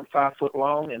were 4 and 5 foot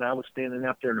long, and I was standing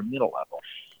out there in the middle of them.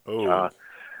 Oh.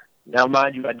 Now,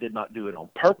 mind you, I did not do it on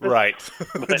purpose. Right.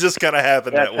 It just kind of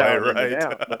happened that way,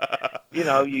 right? But,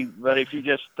 but if you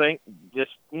just think,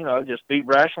 just be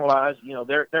rationalized,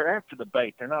 they're after the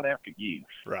bait. They're not after you.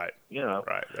 Right.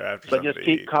 Right. They're after so just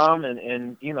keep calm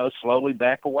and slowly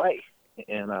back away.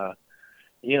 And,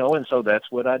 and so that's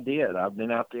what I did. I've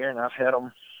been out there and I've had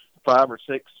them 5 or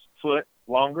 6 foot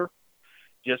longer.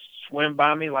 Just swim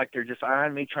by me like they're just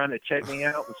eyeing me, trying to check me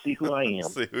out and see who I am.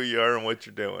 See who you are and what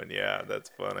you're doing. Yeah,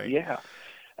 that's funny. Yeah.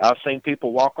 I've seen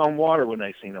people walk on water when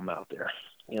they seen them out there.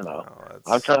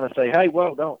 I'm trying to say, hey,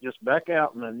 well, don't just back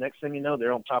out. And the next thing you know,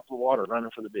 they're on top of the water running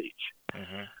for the beach.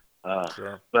 Mm-hmm.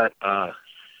 Sure. But,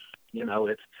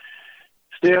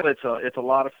 it's a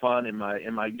lot of fun in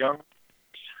my young,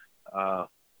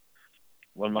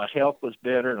 when my health was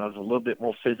better and I was a little bit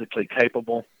more physically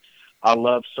capable. I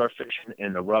love surf fishing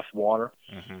in the rough water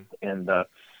and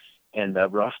the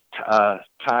rough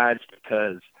tides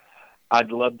because I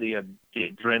love the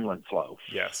adrenaline flow.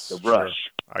 Yes, the rush. Sure.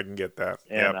 I can get that.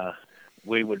 And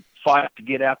we would fight to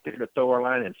get out there to throw our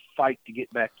line and fight to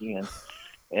get back in.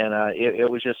 And it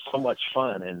was just so much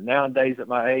fun. And nowadays at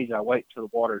my age, I wait till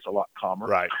the water's a lot calmer.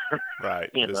 Right.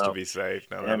 Just to be safe.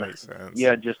 No, that makes sense.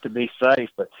 Yeah, just to be safe.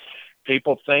 But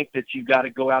people think that you got to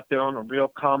go out there on a real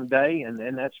calm day,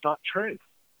 and that's not true.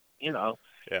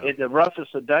 The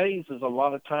roughest of days is a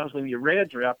lot of times when your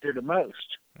reds are out there the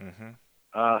most,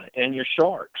 and your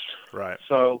sharks. Right.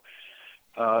 So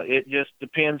it just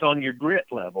depends on your grit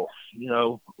level.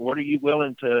 What are you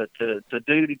willing to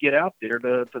do to get out there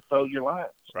to throw your lines?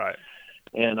 Right.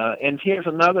 And here's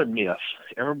another myth.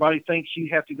 Everybody thinks you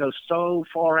have to go so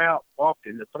far out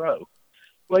walking to throw.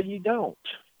 Well, you don't.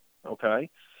 Okay.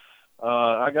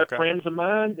 I got friends of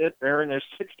mine that are in their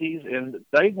 60s, and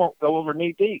they won't go over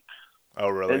knee deep. Oh,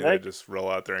 really? They just roll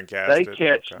out there and cast they it? They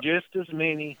catch just as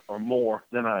many or more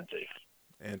than I do.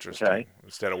 Interesting. Okay.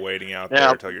 Instead of waiting out now,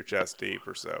 there until you're chest deep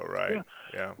or so, right?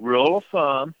 Yeah. Rule of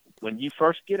thumb, when you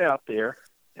first get out there,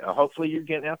 hopefully you're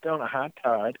getting out there on a high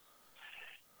tide,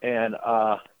 and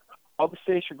all the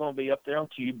fish are going to be up there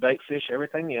until you bait fish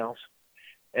everything else.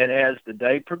 And as the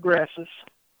day progresses,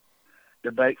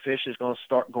 the bait fish is going to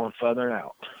start going further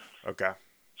out. Okay.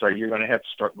 So you're going to have to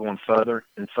start going further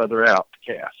and further out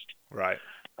to cast. Right.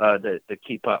 To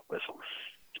keep up with them.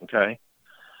 Okay.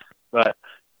 But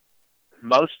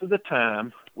most of the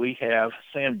time we have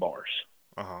sandbars.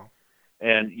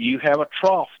 And you have a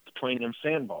trough between them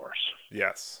sandbars.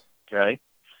 Yes. Okay.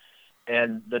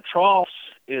 And the troughs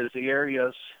is the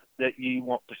areas that you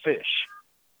want to fish.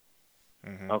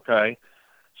 Okay.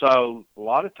 So a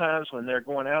lot of times when they're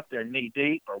going out there knee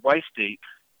deep or waist deep,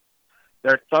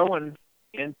 they're throwing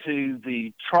into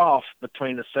the trough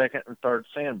between the second and third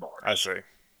sandbars. I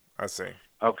see.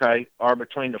 Okay, or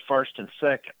between the first and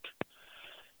second,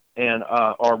 and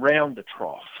or around the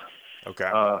trough.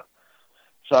 Okay.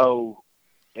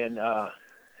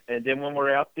 And then when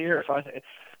we're out there,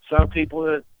 some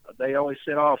people they always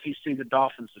said, "Oh, if you see the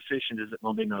dolphins, the fishing isn't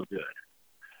going to be no good."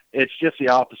 It's just the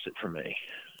opposite for me.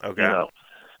 Okay.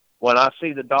 When I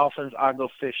see the dolphins, I go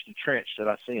fish the trench that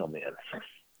I see them in.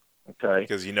 Okay.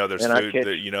 Because there's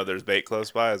food, there's bait close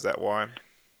by. Is that why?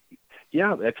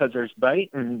 Yeah, because there's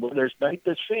bait, and when there's bait,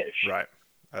 there's fish. Right.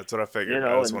 That's what I figured.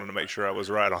 I just wanted to make sure I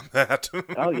was right on that.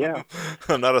 Oh, yeah.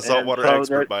 I'm not a saltwater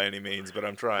expert by any means, but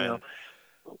I'm trying.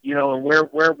 And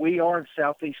where we are in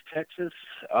southeast Texas,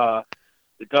 the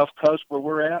Gulf Coast where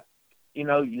we're at,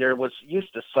 there was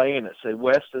used to saying that said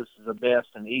west is the best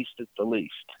and east is the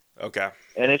least. Okay.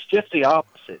 And it's just the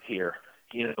opposite here.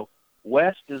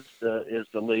 West is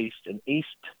the least, and east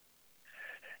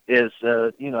is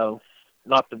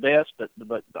not the best,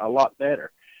 but a lot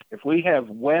better. If we have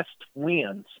west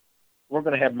winds, we're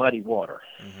going to have muddy water.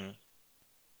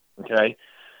 Okay.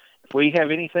 If we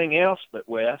have anything else but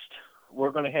west,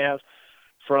 we're going to have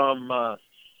from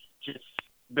just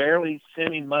barely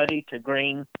semi-muddy to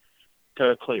green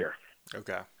to clear.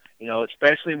 Okay.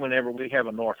 Especially whenever we have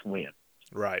a north wind.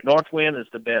 Right. North wind is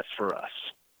the best for us.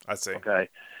 I see. Okay.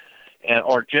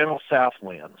 or gentle south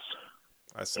winds.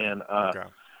 I see. And Okay.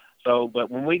 so,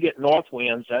 but when we get north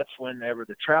winds, that's whenever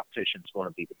the trout fishing is going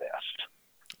to be the best.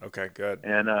 Okay, good.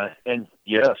 And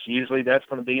yes, usually that's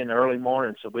going to be in the early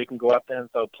morning, so we can go out there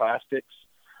and throw plastics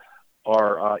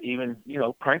or even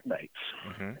crankbaits.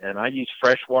 Mm-hmm. And I use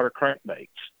freshwater crankbaits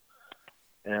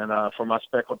and for my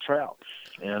speckled trout.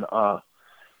 And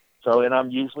and I'm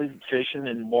usually fishing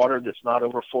in water that's not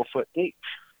over 4 foot deep.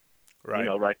 Right.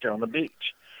 Right there on the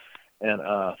beach. And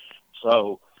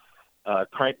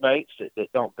crankbaits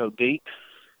that don't go deep,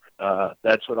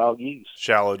 that's what I'll use.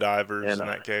 Shallow divers in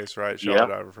that case, right? Shallow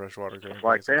diver, freshwater crankbaits.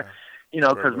 Like that.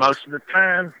 Because most of the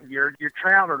time your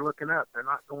trout are looking up. They're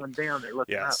not going down. They're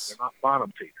looking up. They're not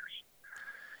bottom feeders.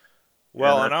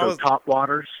 Well, and I was top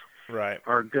waters. Right.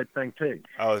 Are a good thing too.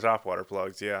 Oh, the topwater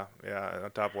plugs, yeah,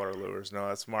 topwater lures. No,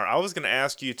 that's smart. I was going to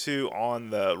ask you too on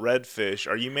the redfish.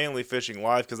 Are you mainly fishing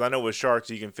live? Because I know with sharks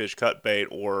you can fish cut bait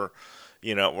or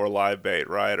live bait,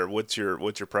 right? Or what's your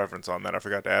preference on that? I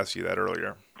forgot to ask you that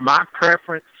earlier. My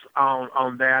preference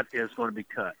on that is going to be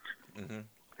cut,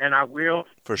 and I will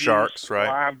for sharks, right?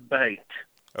 Live bait.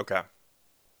 Okay.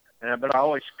 But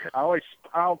I'll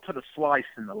put a slice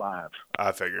in the live.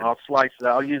 I figured. I'll slice it.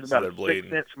 I'll use about a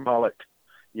 6-inch mullet.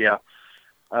 Yeah.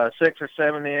 6 or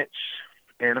 7 inch,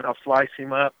 and I'll slice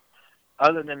him up.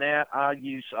 Other than that, I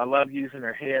love using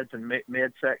their heads and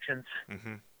mid sections.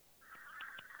 Mm-hmm.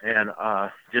 And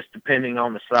just depending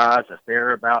on the size, if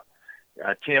they're about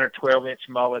 10 or 12 inch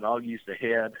mullet, I'll use the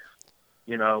head.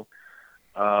 They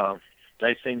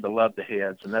seem to love the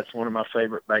heads, and that's one of my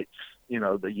favorite baits,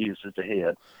 to use is the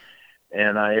head.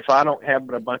 And if I don't have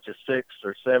but a bunch of 6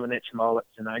 or 7 inch mullets,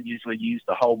 and I usually use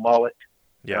the whole mullet,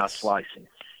 and I slice him.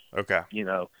 Okay.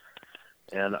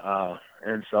 And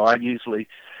so I usually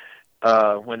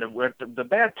the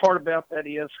bad part about that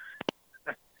is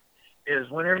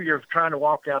whenever you're trying to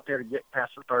walk out there to get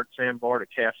past the third sandbar to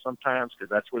cast sometimes, because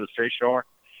that's where the fish are,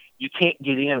 you can't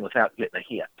get in without getting a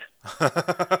hit.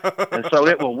 And so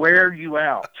it will wear you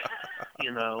out,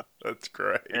 That's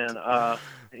great. And,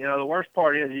 the worst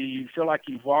part is you feel like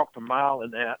you've walked a mile in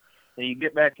that, and you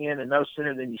get back in, and no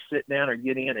sooner than you sit down or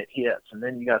get in, it hits. And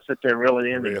then you got to sit there and reel it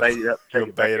in and bait it up. You'll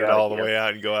bait it all the way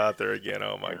out and go out there again.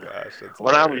 Oh, my gosh. That's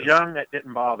when I was young, that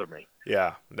didn't bother me.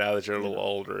 Yeah. Now that you're a little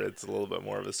older, it's a little bit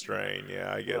more of a strain.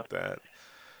 Yeah, I get that.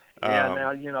 Yeah,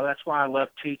 now, that's why I love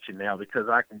teaching now, because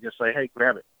I can just say, hey,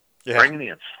 grab it. Yeah. Bring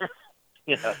it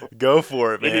in. Go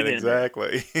for it, man.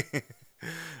 Exactly.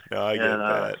 No, I get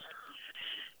that.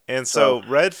 And so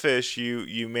redfish,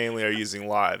 you mainly are using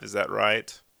live, is that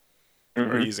right?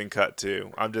 Mm-hmm. Or using cut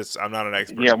too? I'm not an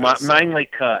expert. Yeah, mainly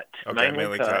cut. Okay,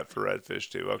 mainly cut for redfish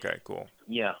too. Okay, cool.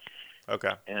 Yeah.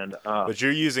 Okay. And but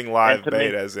you're using live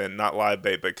bait, as in not live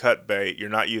bait, but cut bait. You're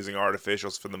not using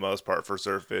artificials for the most part for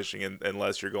surf fishing,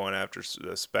 unless you're going after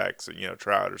the specks,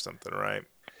 trout or something, right?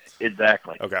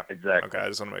 Exactly. Okay. Exactly. Okay, I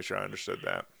just want to make sure I understood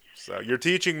that. So you're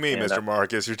teaching me, Mr.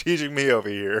 Marcus. You're teaching me over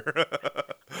here.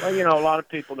 Well, a lot of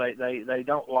people they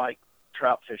don't like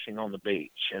trout fishing on the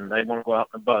beach, and they want to go out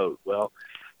in a boat. Well,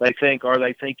 they think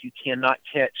you cannot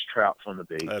catch trout from the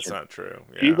beach. That's not true.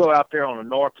 Yeah. If you go out there on a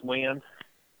north wind,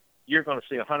 you're going to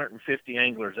see 150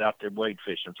 anglers out there wade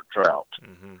fishing for trout.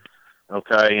 Mm-hmm.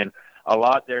 Okay, and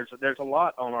there's a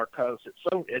lot on our coast.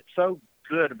 It's so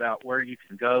good about where you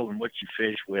can go and what you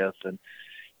fish with, and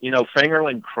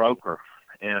fingerling croaker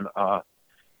and are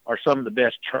some of the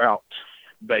best trout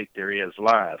bait there is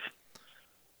live,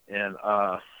 and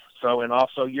and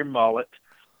also your mullet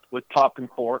with popping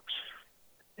corks,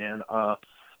 and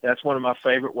that's one of my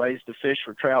favorite ways to fish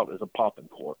for trout is a popping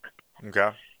cork. Okay.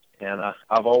 And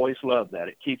I've always loved that.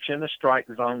 It keeps you in the strike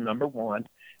zone, number one,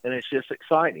 and it's just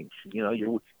exciting.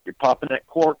 You're popping that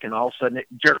cork, and all of a sudden it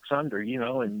jerks under,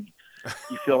 and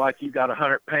you feel like you got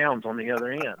 100 pounds on the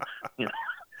other end.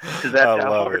 Because that's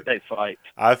how hard they fight.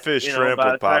 I fished shrimp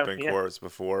with popping corks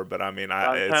before, but I mean,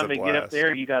 by the it's time a they blast. get up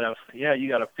there, you got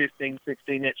a 15,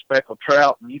 16 inch speckled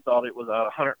trout, and you thought it was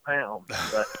 100 pounds.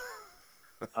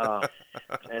 But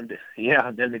and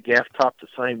then the gaff top the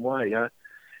same way.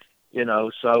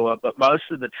 But most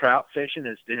of the trout fishing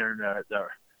is during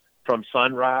from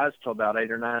sunrise till about 8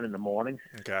 or 9 in the morning.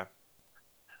 Okay.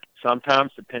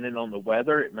 Sometimes, depending on the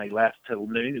weather, it may last till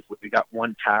noon if we got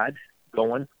one tide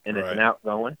going and it's an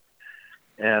outgoing.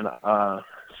 And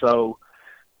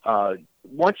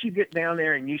once you get down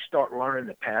there and you start learning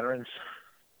the patterns,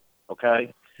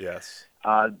 okay? Yes.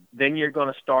 Then you're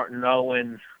going to start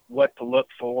knowing what to look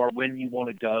for, when you want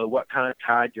to go, what kind of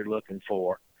tide you're looking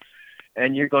for.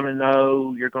 And you're going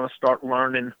to start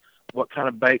learning what kind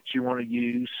of baits you want to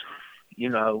use,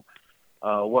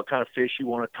 what kind of fish you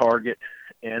want to target.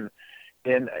 And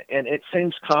and it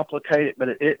seems complicated, but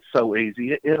it's so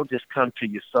easy. It'll just come to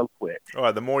you so quick.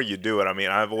 Oh, the more you do it, I mean,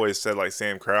 I've always said, like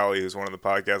Sam Crowley, who's one of the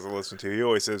podcasts I listen to, he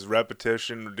always says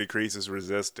repetition decreases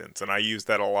resistance, and I use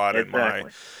that a lot in my.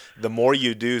 Exactly. The more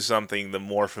you do something, the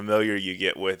more familiar you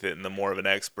get with it, and the more of an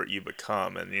expert you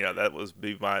become. And that was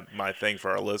be my thing for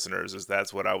our listeners is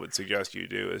that's what I would suggest you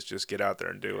do is just get out there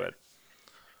and do it.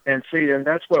 And see, and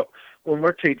that's what when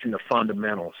we're teaching the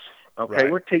fundamentals. Okay,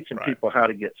 Right. we're teaching people how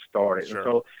to get started. Sure.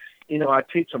 And so, I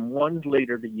teach them one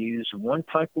leader to use, one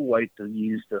type of weight to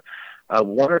use,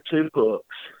 one or two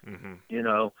hooks.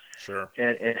 Mm-hmm. Sure.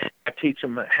 And I teach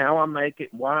them how I make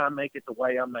it, why I make it the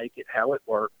way I make it, how it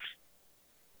works,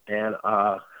 and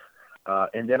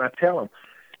then I tell them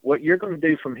what you're going to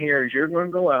do from here is you're going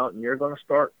to go out and you're going to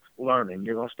start learning.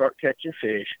 You're going to start catching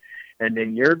fish. And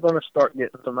then you're going to start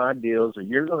getting some ideas, and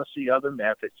you're going to see other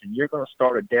methods, and you're going to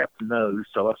start adapting those.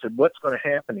 So I said, what's going to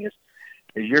happen is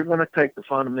you're going to take the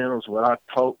fundamentals, what I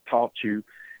taught you,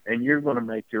 and you're going to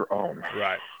make your own.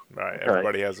 Right. Okay?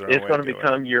 Everybody has their own way. It's going to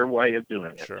become your way of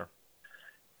doing it. Sure.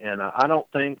 And I don't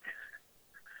think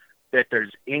that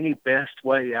there's any best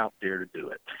way out there to do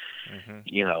it.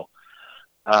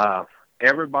 Mm-hmm.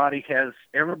 Everybody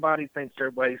thinks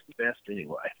their way is the best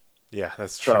anyway. Yeah,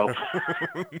 that's true. So,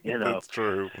 that's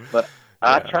true. But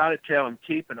I try to tell them,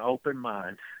 keep an open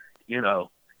mind,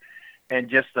 and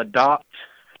just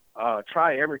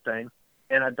try everything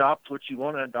and adopt what you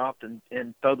want to adopt and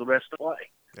throw the rest away.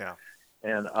 Yeah.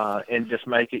 And just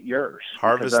make it yours.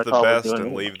 Harvest the best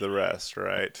and leave the rest,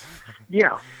 right?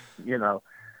 Yeah. And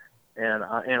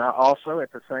I also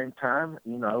at the same time,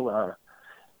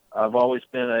 I've always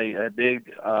been a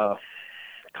big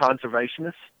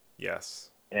conservationist. Yes.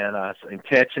 And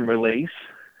catch and release,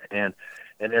 and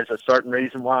there's a certain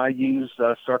reason why I use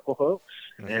circle hooks,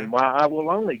 mm-hmm. and why I will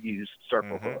only use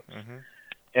circle mm-hmm. hooks, mm-hmm.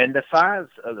 and the size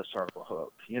of the circle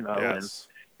hook, yes.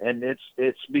 and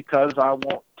it's because I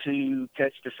want to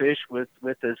catch the fish with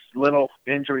as little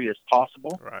injury as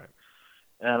possible, right,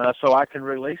 and so I can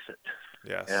release it.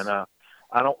 Yes, and I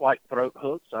don't like throat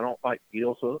hooks, I don't like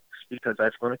gill hooks because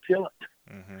that's going to kill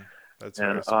it. Mm-hmm. That's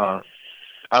and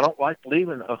I don't like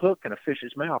leaving a hook in a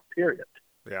fish's mouth, period.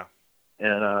 Yeah.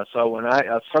 And so when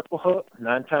I circle hook,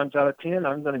 9 times out of 10,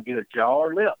 I'm going to get a jaw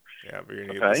or lip. Yeah, but you're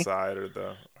going to get the side or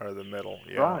the middle.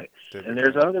 Yeah, right. typically. And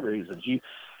there's other reasons.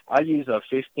 I use a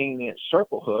 15-inch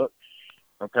circle hook,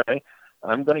 okay?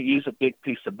 I'm going to use a big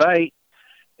piece of bait,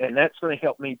 and that's going to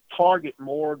help me target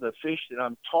more of the fish that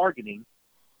I'm targeting,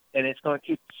 and it's going to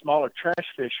keep the smaller trash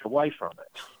fish away from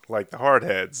it. Like the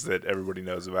hardheads that everybody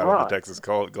knows about on the Texas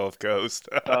Gulf Coast.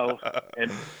 So,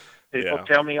 and people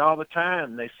tell me all the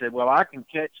time, they said, well, I can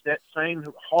catch that same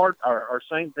or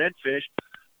same redfish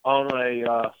on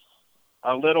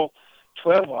a little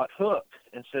 12-aught hook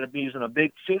instead of using a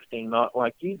big 15-aught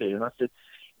like you do. And I said,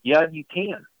 yeah, you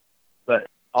can. But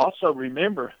also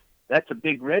remember, that's a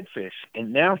big redfish,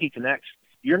 and now he can actually,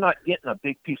 you're not getting a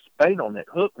big piece of bait on that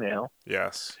hook now.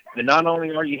 Yes. And not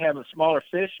only are you having smaller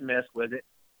fish mess with it,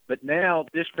 but now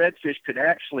this redfish could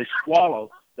actually swallow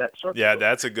that circle. Yeah,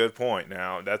 that's a good point.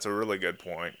 Now, that's a really good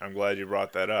point. I'm glad you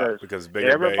brought that up because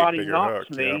bigger everybody bait, bigger knocks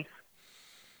hook. Me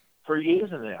for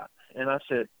using that. And I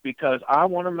said, because I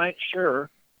want to make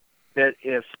sure that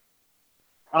if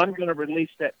I'm going to release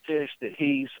that fish, that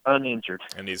he's uninjured,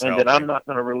 and that I'm not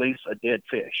going to release a dead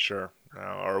fish. Sure.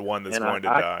 No, or one that's going to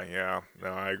die. Yeah.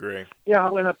 No, I agree. Yeah,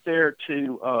 I went up there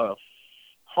to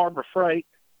Harbor Freight.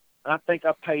 I think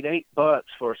I paid $8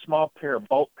 for a small pair of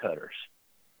bolt cutters,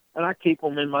 and I keep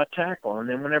them in my tackle. And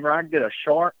then whenever I get a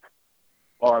shark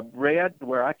or a red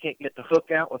where I can't get the hook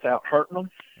out without hurting them,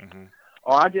 mm-hmm.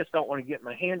 or I just don't want to get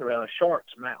my hand around a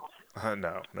shark's mouth.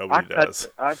 No, nobody does.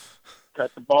 I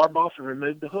cut the barb off and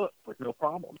remove the hook with no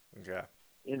problem. Okay.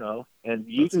 And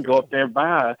you can go up there and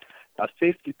buy a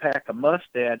 50-pack of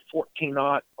Mustad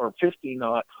 14-aught or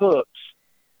 15-aught hooks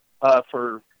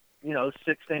for,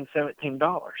 $16,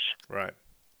 $17. Right.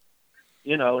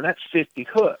 And that's 50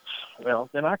 hooks. Well,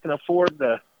 then I can afford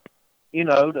to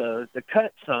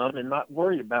cut some and not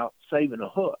worry about saving a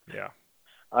hook. Yeah.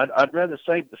 I'd rather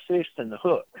save the fish than the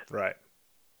hook. Right.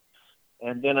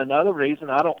 And then another reason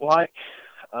I don't like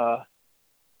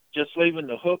just leaving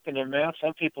the hook in their mouth.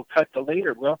 Some people cut the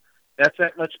leader. Well, that's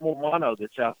that much more mono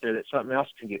that's out there that something else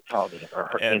can get caught in or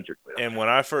injured with. And when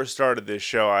I first started this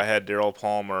show, I had Daryl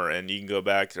Palmer, and you can go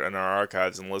back in our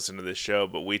archives and listen to this show,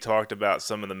 but we talked about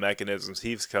some of the mechanisms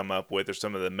he's come up with or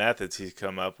some of the methods he's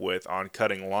come up with on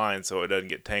cutting lines so it doesn't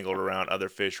get tangled around other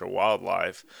fish or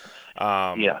wildlife.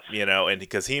 Yes. And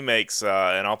because he makes,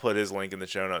 and I'll put his link in the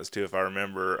show notes too if I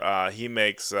remember, he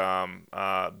makes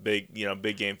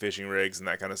big game fishing rigs and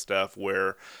that kind of stuff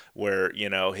where where, you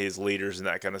know, his leaders and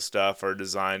that kind of stuff are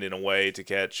designed in a way to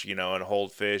catch, you know, and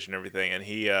hold fish and everything. And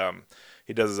he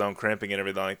does his own crimping and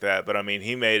everything like that. But I mean,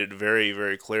 he made it very,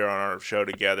 very clear on our show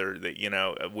together that, you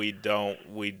know, we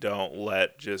don't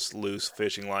let just loose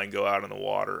fishing line go out in the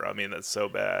water. I mean, that's so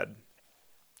bad.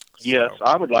 Yes,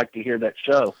 I would like to hear that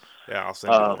show. Yeah, I'll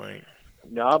send you the link.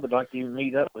 No, I would like to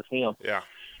meet up with him. Yeah.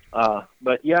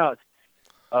 But yeah,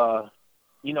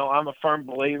 you know, I'm a firm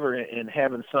believer in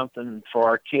having something for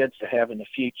our kids to have in the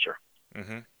future.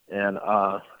 Mm-hmm. And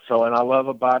and I love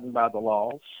abiding by the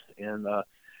laws. And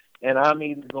I'm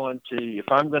either going to, if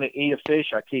I'm going to eat a fish,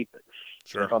 I keep it.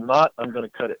 Sure. If I'm not, I'm going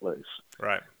to cut it loose.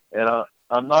 Right. And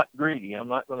I'm not greedy. I'm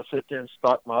not going to sit there and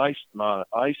stock my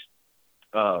ice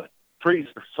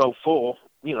freezer so full,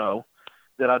 you know,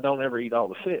 that I don't ever eat all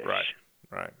the fish. Right.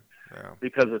 Right. Yeah.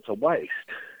 Because it's a waste.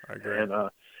 I agree.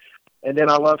 And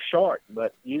then I love shark,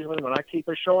 but usually when I keep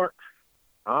a shark,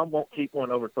 I won't keep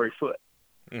one over 3 foot.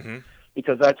 Mm-hmm.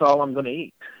 Because that's all I'm going to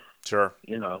eat. Sure.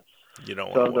 You know. You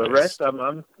don't so want to the rest of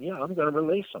them, I'm going to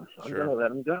release them. I'm Sure. going to let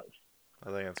them go. I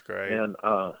think that's great. And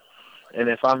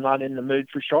if I'm not in the mood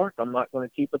for shark, I'm not going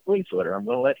to keep a 3-footer. I'm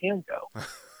going to let him go.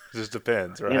 Just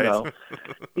depends, right? You know,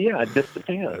 yeah, it just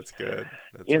depends. That's good.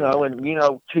 That's you know, really and you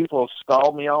know, people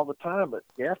stall me all the time, but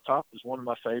gaff top is one of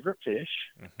my favorite fish.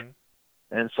 Mm-hmm.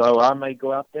 And so I may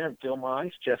go out there and fill my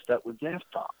ice chest up with gaff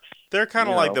tops. They're kind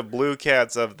of like the blue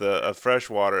cats of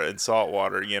freshwater and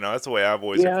saltwater. You know, that's the way I've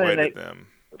always equated them.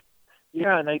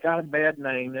 Yeah, and they got a bad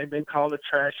name. They've been called a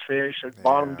trash fish, a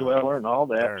bottom dweller, and all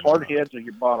that. Hardheads are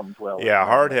your bottom dwellers. Yeah,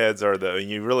 hardheads are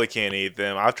you really can't eat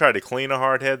them. I've tried to clean a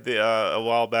hardhead a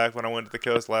while back when I went to the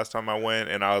coast last time I went,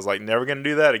 and I was like, never going to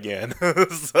do that again.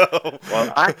 Well,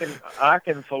 I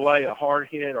can fillet a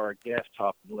hardhead or a gaff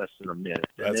top in less than a minute.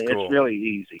 That's cool. It's really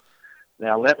easy.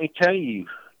 Now, let me tell you,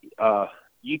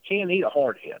 you can't eat a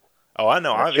hardhead. Oh, I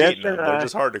know. I've eaten them. They're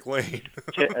just hard to clean.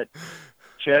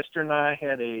 Chester and I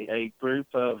had a group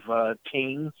of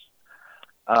teens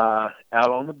out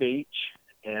on the beach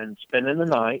and spending the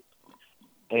night.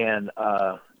 And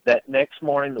that next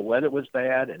morning, the weather was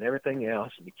bad and everything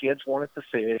else, and the kids wanted to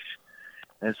fish.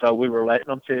 And so we were letting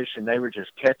them fish, and they were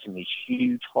just catching these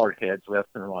huge hardheads left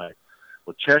and right.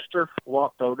 Well, Chester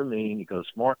walked over to me, and he goes,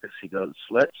 Marcus, he goes,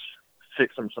 let's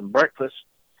fix them some breakfast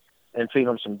and feed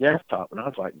them some gaff top. And I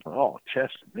was like, oh,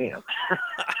 Chester, man,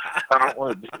 I don't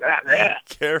want to do that.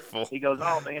 Careful. He goes,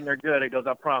 oh, man, they're good. He goes,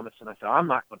 I promise. And I said, I'm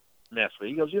not going to mess with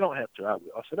you. He goes, you don't have to. I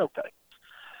will. I said, okay.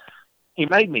 He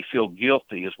made me feel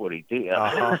guilty is what he did. He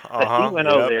went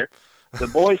over there. The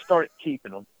boys started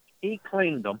keeping them. He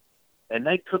cleaned them, and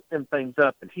they cooked them things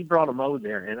up, and he brought them over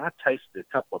there, and I tasted a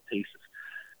couple of pieces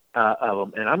of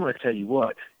them. And I'm going to tell you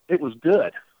what, it was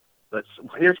good. But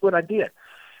here's what I did.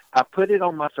 I put it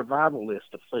on my survival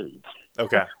list of foods.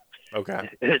 Okay.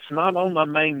 It's not on my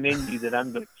main menu that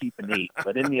I'm going to keep and eat,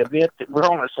 but in the event that we're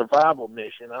on a survival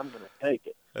mission, I'm going to take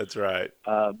it. That's right.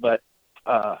 And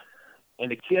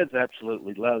the kids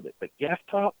absolutely loved it. But gaff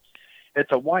top,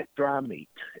 it's a white dry meat.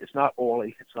 It's not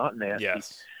oily. It's not nasty.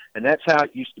 Yes. And that's how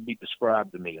it used to be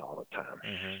described to me all the time.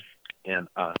 Mm-hmm. And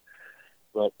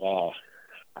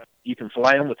you can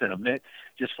fillet them within a minute.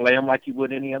 Just fillet them like you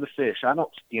would any other fish. I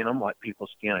don't skin them like people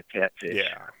skin a catfish.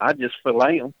 Yeah. I just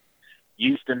fillet them.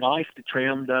 Use the knife to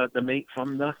trim the meat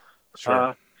from the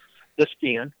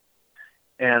skin.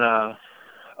 And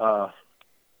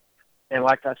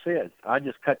like I said, I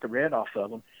just cut the red off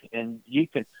of them. And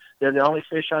they're the only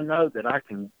fish I know that I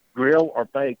can grill or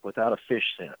bake without a fish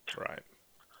scent. Right.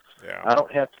 Yeah. I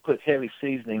don't have to put heavy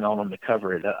seasoning on them to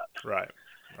cover it up. Right.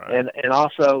 And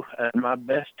also, my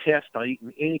best test on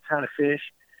eating any kind of fish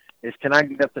is, can I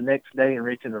get up the next day and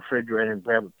reach in the refrigerator and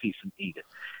grab a piece and eat it?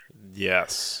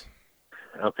 Yes.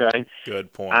 Okay?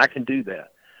 Good point. I can do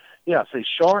that. Yeah, see,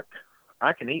 shark,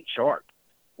 I can eat shark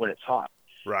when it's hot.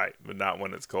 Right, but not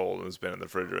when it's cold and it's been in the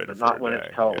refrigerator but for not a when day.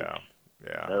 It's cold.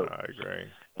 Yeah, no. I agree.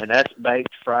 And that's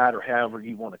baked, fried, or however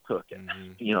you want to cook it.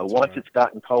 Mm-hmm. Once it's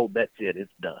gotten cold, that's it.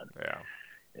 It's done. Yeah.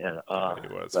 And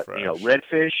but fresh.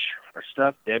 Redfish or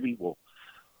stuff, Debbie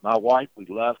my wife, we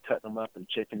love cutting them up in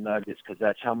chicken nuggets because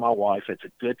that's how my wife. It's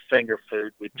a good finger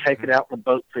food. We take it out in the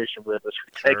boat fishing with us.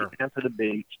 We take it down to the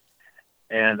beach,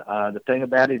 and the thing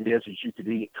about it is you could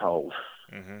eat it cold.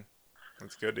 Mm-hmm.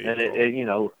 It's good to eat. And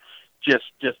cold.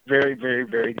 Just very, very,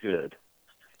 very good.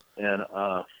 And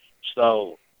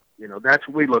so that's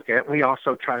what we look at. We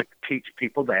also try to teach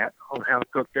people that on how to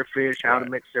cook their fish, how to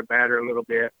mix their batter a little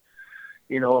bit.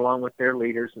 Along with their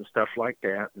leaders and stuff like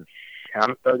that, and how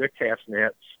to throw their cast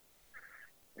nets.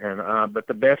 And but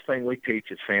the best thing we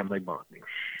teach is family bonding.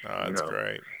 Oh, that's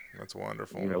great. That's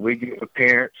wonderful. You know, we get with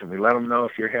parents and we let them know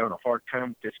if you're having a hard time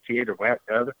with this kid or what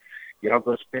the other, y'all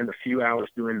go spend a few hours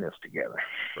doing this together.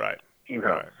 Right. You know,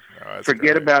 right. No,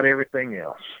 forget great. about everything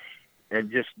else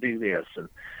and just do this. And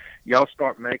y'all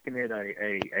start making it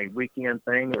a weekend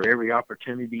thing or every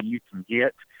opportunity you can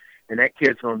get. And that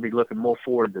kid's going to be looking more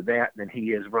forward to that than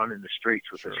he is running the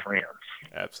streets with his friends.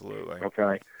 Absolutely.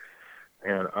 Okay.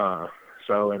 And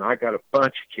and I got a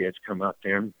bunch of kids come up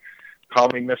there and call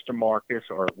me Mr. Marcus,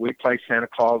 or we play Santa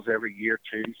Claus every year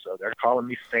too. So they're calling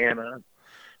me Santa.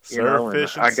 Surf,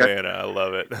 fish, and Santa. I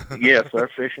love it. Yes,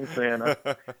 surf, fish, and Santa.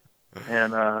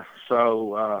 And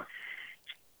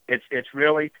it's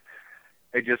really,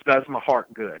 it just does my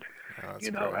heart good. Oh,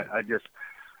 you know, great. I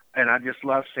just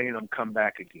love seeing them come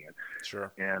back again.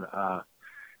 Sure. And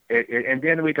and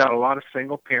then we got a lot of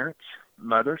single parents,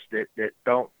 mothers that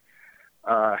don't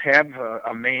have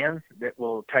a man that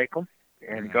will take them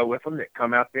and go with them, that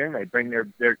come out there and they bring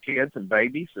their kids and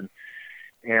babies, and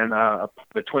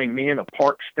between me and the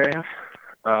park staff,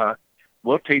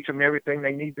 we'll teach them everything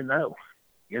they need to know,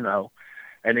 you know.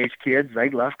 And these kids, they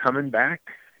love coming back,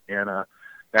 and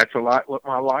that's a lot what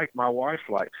my wife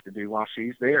likes to do while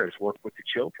she's there, is work with the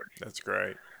children. That's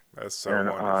great. That's so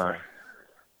wonderful.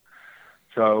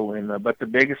 But the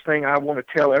biggest thing I want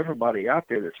to tell everybody out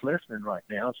there that's listening right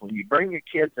now is, when you bring your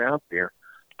kids out there,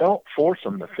 don't force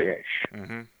them to fish.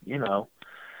 Mm-hmm. You know,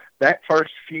 that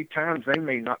first few times they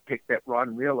may not pick that rod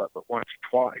and reel up but once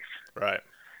or twice. Right.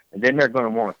 And then they're going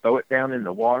to want to throw it down in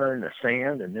the water and the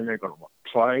sand, and then they're going to want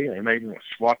to play. They may want to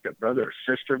swap their brother or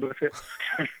sister with it,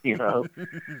 you know.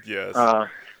 Yes.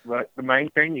 But the main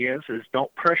thing is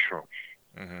don't pressure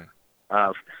them.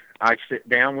 Mm-hmm. I sit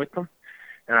down with them,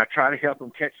 and I try to help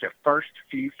them catch their first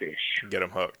few fish. Get them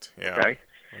hooked. Yeah. Okay.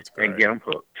 That's great. And get them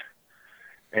hooked.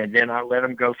 And then I let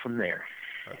them go from there.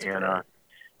 That's great.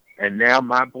 And now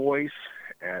my boys,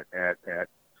 I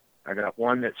got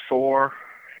one that's 4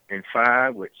 and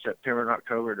 5, which September and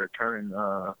October they're turning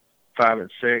 5 and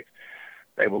 6.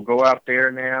 They will go out there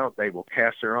now. They will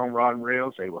cast their own rod and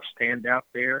reels. They will stand out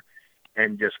there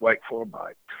and just wait for a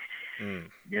bite.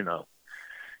 You know,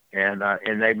 and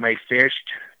they may fish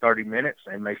 30 minutes.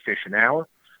 They may fish an hour.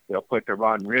 They'll put their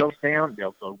rod and reels down.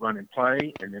 They'll go run and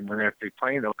play, and then when they're through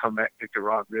playing, they'll come back, pick their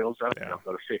rod and reels up, and they'll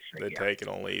go to fishing again. They take it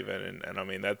and leave it, and I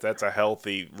mean that's a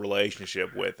healthy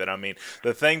relationship with it. I mean,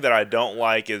 the thing that I don't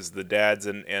like is the dads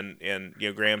and you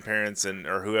know, grandparents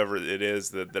or whoever it is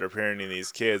that are parenting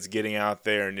these kids getting out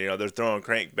there and, you know, they're throwing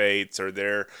crankbaits, or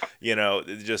they're, you know,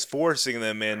 just forcing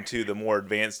them into the more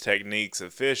advanced techniques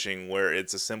of fishing, where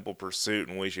it's a simple pursuit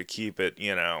and we should keep it,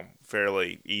 you know,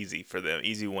 fairly easy for them.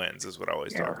 Easy wins is what I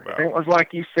always talk about. It was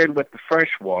like you said with the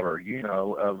freshwater, you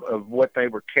know, of what they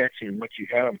were catching, what you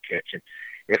had them catching.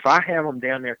 If I have them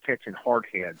down there catching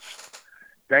hardheads,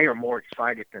 they are more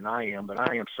excited than I am, but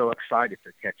I am so excited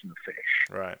they're catching the fish.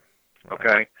 Right.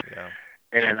 Okay? Yeah.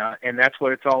 And that's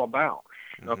what it's all about.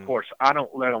 Mm-hmm. Of course, I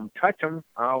don't let them touch them.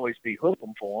 I always hook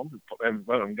them for them and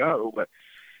let them go. But,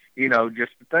 you know,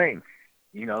 just the thing,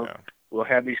 you know, we'll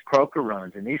have these croaker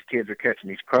runs, and these kids are catching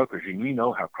these croakers, and you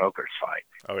know how croakers fight.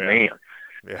 Oh, yeah. Man,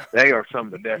 yeah. They are some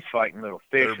of the best fighting little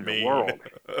fish in the world.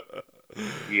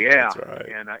 Yeah, that's right.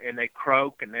 And they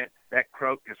croak, and that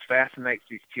croak just fascinates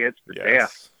these kids to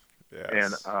death. Yes.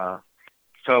 And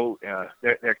so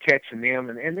they're catching them,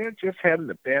 and they're just having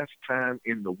the best time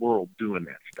in the world doing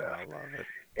that stuff. I love it.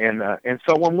 And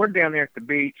so when we're down there at the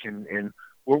beach and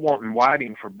we're wanting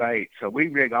whiting for bait, so we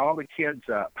rig all the kids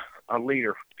up a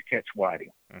leader to catch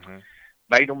whiting,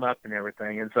 bait them up and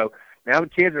everything. And so now the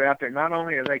kids are out there. Not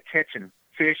only are they catching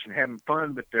fish and having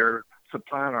fun, but they're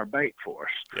supplying our bait for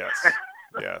us. Yes.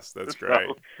 Yes, that's great.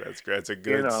 So, that's great. It's a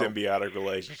good symbiotic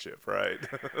relationship, right?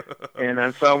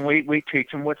 And so we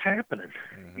teach them what's happening,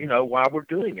 you know, while we're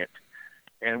doing it,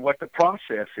 and what the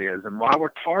process is, and why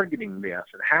we're targeting this,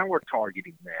 and how we're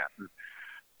targeting that.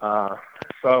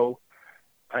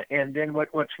 And then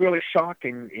what's really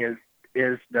shocking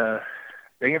is the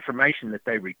information that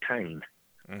they retain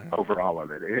over all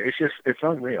of it. It's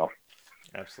unreal.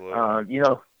 Absolutely. You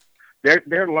know,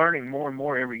 they're learning more and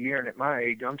more every year, and at my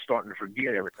age, I'm starting to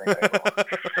forget everything they learned.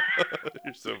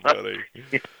 You're so funny.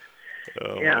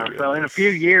 Oh, yeah. So in a few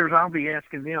years, I'll be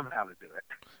asking them how to do it.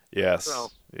 Yes. So,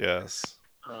 yes.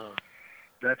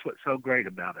 That's what's so great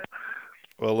about it.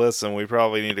 Well, listen, we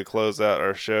probably need to close out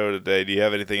our show today. Do you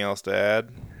have anything else to add?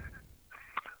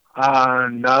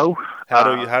 No.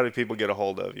 How do people get a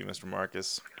hold of you, Mr.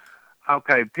 Marcus?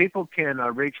 Okay, people can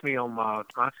reach me on my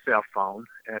cell phone.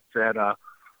 It's at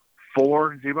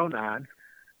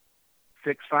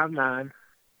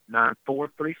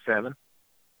 409-659-9437.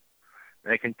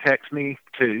 They can text me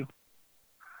too.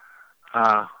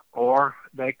 or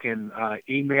they can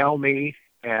email me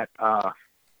at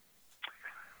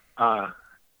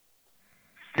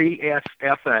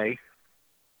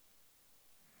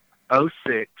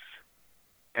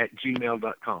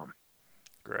csfa06@gmail.com.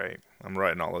 Great. I'm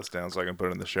writing all this down so I can put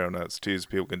it in the show notes too, so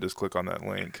people can just click on that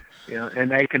link. Yeah, and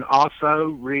they can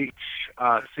also reach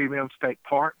CBM State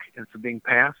Park in Sabine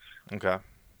Pass. Okay.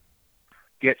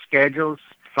 Get schedules,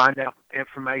 find out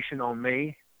information on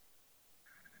me.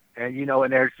 And,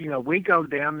 and there's, we go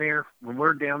down there, when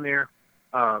we're down there,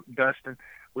 Dustin,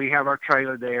 we have our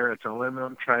trailer there. It's an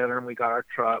aluminum trailer, and we got our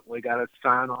truck. We got a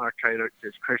sign on our trailer that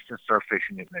says Christian Surf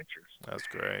Fishing Adventures. That's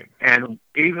great. And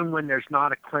even when there's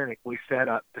not a clinic, we set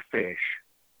up to fish.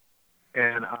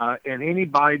 And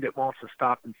anybody that wants to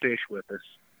stop and fish with us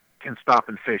can stop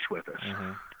and fish with us.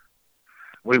 Mm-hmm.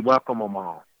 We welcome them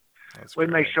all. We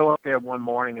may show up there one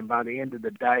morning, and by the end of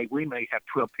the day, we may have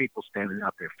 12 people standing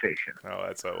out there fishing. Oh,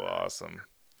 that's so awesome.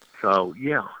 So,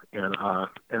 yeah.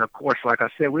 And of course, like I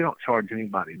said, we don't charge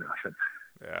anybody nothing.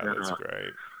 Yeah, that's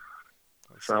great.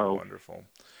 That's so wonderful.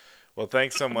 Well,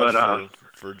 thanks so much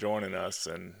for joining us,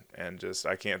 and just,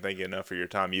 I can't thank you enough for your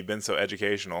time. You've been so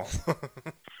educational. Oh,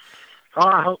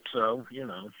 I hope so,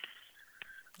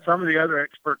 Some of the other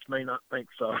experts may not think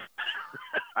so.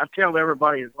 I tell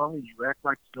everybody, as long as you act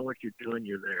like you know what you're doing,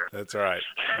 you're there. That's right.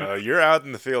 You're out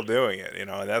in the field doing it, and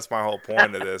that's my whole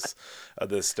point of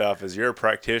this stuff is you're a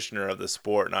practitioner of the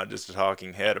sport, not just a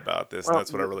talking head about this. And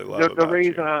that's what I really love about the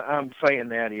reason I'm saying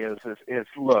that is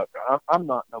look, I'm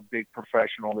not no big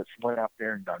professional that's went out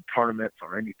there and done tournaments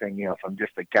or anything else. I'm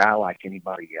just a guy like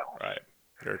anybody else. Right.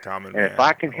 You're a common man. And if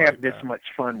I can have this much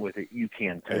fun with it, you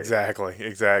can too. Exactly.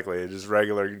 Just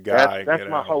regular guy. That's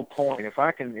my whole point. If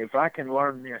I can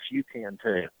learn this, you can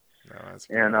too. No, that's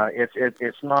great. And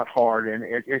it's not hard, and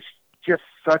it's just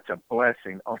such a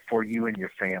blessing for you and your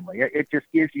family. It just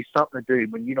gives you something to do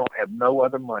when you don't have no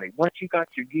other money. Once you got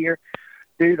your gear,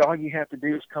 dude, all you have to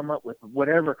do is come up with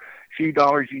whatever few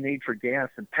dollars you need for gas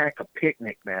and pack a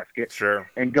picnic basket. Sure.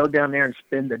 And go down there and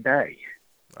spend the day.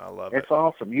 I love it. It's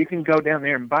awesome. You can go down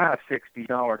there and buy a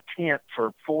 $60 tent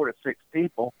for 4 to 6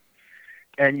 people,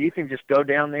 and you can just go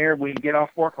down there. We get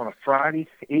off work on a Friday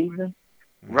evening,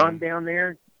 run down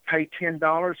there, pay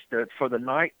 $10 for the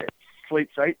night that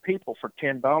sleeps 8 people for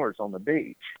 $10 on the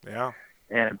beach. Yeah.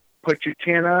 And put your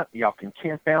tent up. Y'all can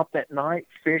camp out that night,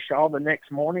 fish all the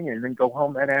next morning, and then go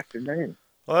home that afternoon.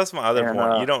 Well, that's my other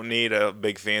point. You don't need a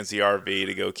big fancy RV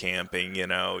to go camping.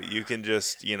 You can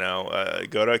just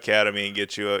go to Academy and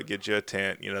get you a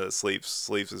tent. That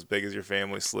sleeps as big as your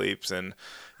family sleeps, and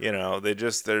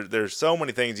there's so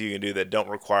many things you can do that don't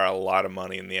require a lot of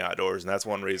money in the outdoors, and that's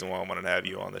one reason why I wanted to have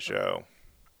you on the show.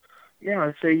 Yeah,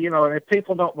 and see, if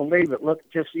people don't believe it, look,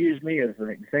 just use me as an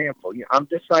example. I'm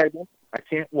disabled. I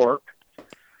can't work.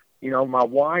 My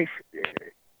wife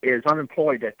is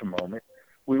unemployed at the moment.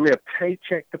 We live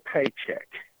paycheck to paycheck,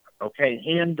 okay,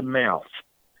 hand to mouth.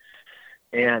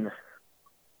 And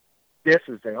this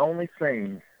is the only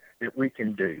thing that we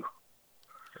can do.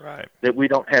 Right. That we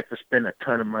don't have to spend a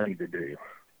ton of money to do.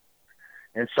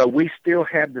 And so we still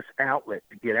have this outlet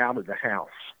to get out of the house.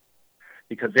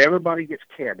 Because everybody gets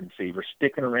cabin fever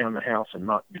sticking around the house and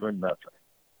not doing nothing.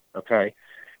 Okay?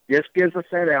 This gives us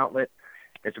that outlet.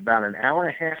 It's about an hour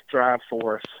and a half drive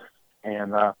for us.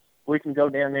 And we can go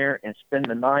down there and spend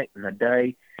the night and the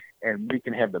day, and we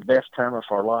can have the best time of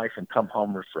our life and come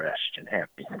home refreshed and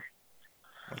happy.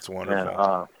 That's wonderful.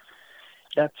 And,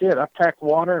 that's it. I pack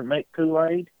water and make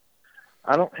Kool-Aid.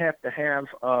 I don't have to have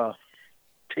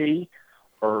tea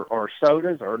or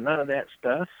sodas or none of that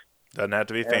stuff. Doesn't have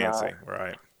to be fancy,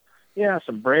 right? Yeah,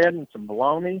 some bread and some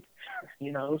bologna,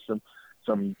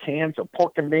 some cans of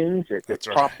pork and beans that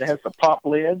has the pop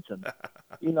lids, and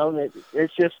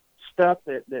it's just stuff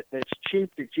that's cheap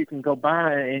that you can go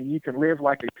buy and you can live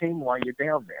like a king while you're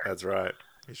down there. That's right.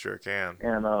 You sure can.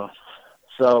 And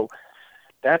so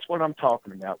that's what I'm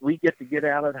talking about. We get to get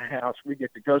out of the house. We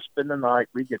get to go spend the night.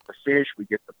 We get to fish. We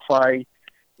get to play.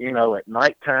 At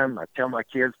nighttime, I tell my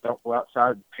kids don't go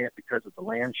outside the tent because of the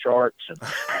land sharks. And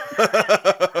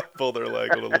pull their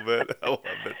leg a little bit. I love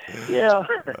it. Yeah.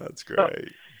 That's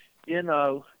great. And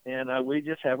we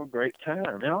just have a great time.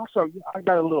 And also, I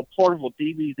got a little portable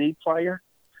DVD player,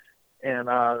 and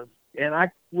I'll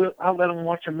let them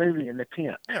watch a movie in the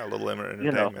tent. Yeah, a little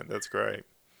entertainment. That's great.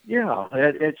 Yeah,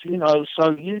 it's so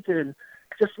you can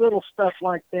just little stuff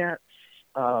like that,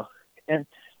 and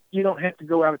you don't have to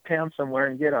go out of town somewhere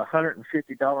and get $150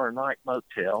 a night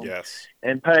motel. Yes.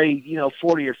 And pay $40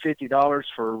 or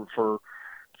 $50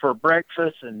 for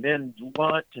breakfast and then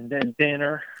lunch and then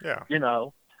dinner. Yeah.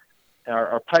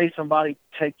 Or pay somebody to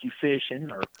take you fishing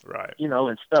or right.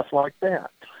 And stuff like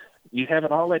that. You have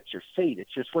it all at your feet.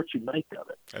 It's just what you make of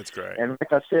it. That's great. And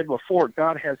like I said before,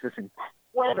 God has this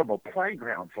incredible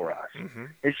playground for us. Mm-hmm.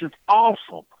 It's just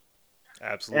awesome.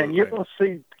 Absolutely. And you're gonna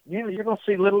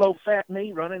see little old fat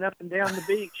me running up and down the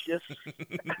beach, just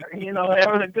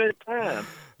having a good time.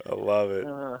 I love it.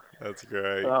 That's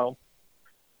great. So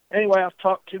anyway, I've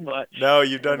talked too much. No,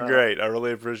 you've done great. I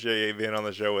really appreciate you being on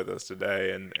the show with us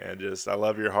today, and just I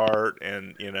love your heart,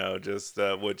 and just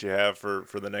what you have for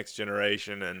the next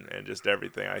generation, and just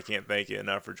everything. I can't thank you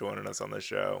enough for joining us on the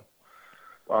show.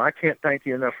 Well, I can't thank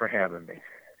you enough for having me.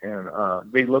 And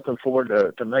be looking forward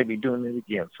to maybe doing it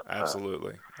again sometime.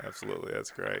 Absolutely.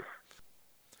 That's great.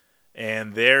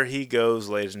 And there he goes,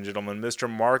 ladies and gentlemen, Mr.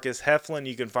 Marcus Heflin.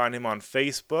 You can find him on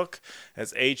Facebook.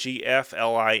 That's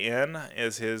Heflin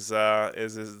is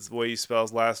his way you spell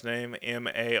his last name,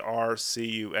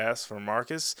 Marcus for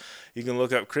Marcus. You can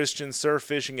look up Christian Surf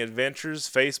Fishing Adventures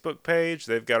Facebook page.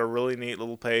 They've got a really neat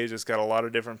little page. It's got a lot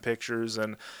of different pictures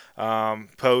and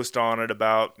post on it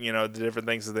about the different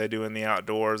things that they do in the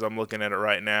outdoors. I'm looking at it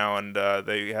right now, and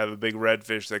they have a big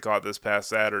redfish they caught this past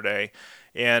Saturday.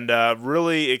 And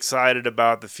really excited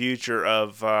about the future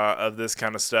of this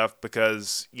kind of stuff,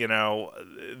 because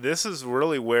this is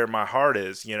really where my heart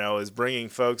is bringing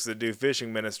folks that do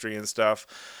fishing ministry and stuff,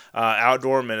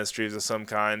 outdoor ministries of some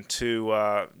kind,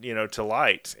 to to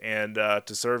light and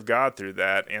to serve God through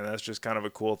that. And that's just kind of a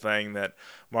cool thing that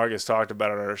Marcus talked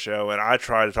about on our show, and I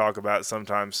try to talk about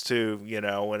sometimes too,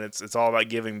 when it's all about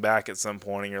giving back at some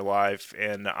point in your life,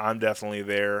 and I'm definitely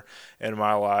there in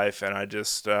my life, and I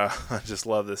just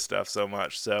love this stuff so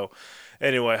much. So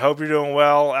anyway, hope you're doing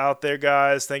well out there,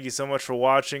 guys. Thank you so much for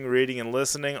watching, reading, and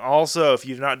listening. Also, if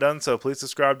you've not done so, please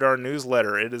subscribe to our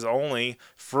newsletter. It is only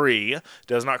free,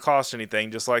 does not cost anything,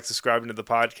 just like subscribing to the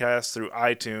podcast through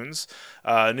iTunes.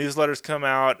 Newsletters come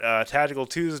out Tactical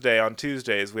Tuesday on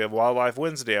Tuesdays. We have Wildlife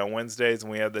Wednesday on Wednesdays,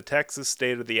 and we have the Texas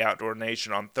State of the Outdoor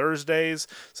Nation on Thursdays.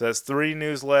 So that's 3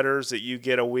 newsletters that you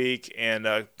get a week, and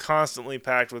constantly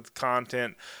packed with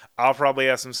content. I'll probably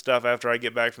have some stuff after I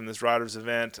get back from this Riders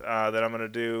event that I'm going to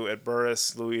do at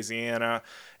Burris, Louisiana.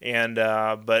 And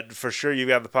but for sure, you've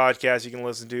got the podcast you can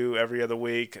listen to every other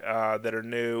week that are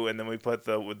new, and then we put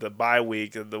the bye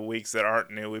week, the weeks that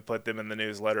aren't new, we put them in the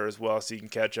newsletter as well, so you can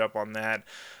catch up on that.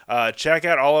 Check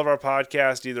out all of our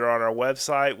podcasts either on our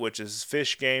website, which is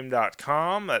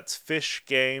fishgame.com. That's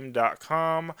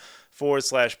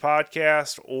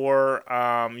fishgame.com/podcast, or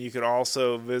you can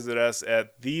also visit us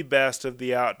at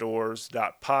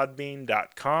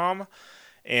thebestoftheoutdoors.podbean.com.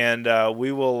 And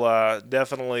we will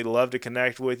definitely love to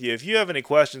connect with you. If you have any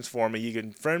questions for me, you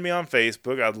can friend me on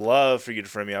Facebook. I'd love for you to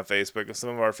friend me on Facebook.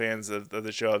 Some of our fans of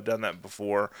the show have done that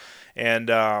before. And,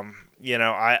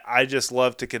 I just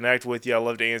love to connect with you. I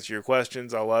love to answer your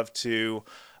questions. I love to,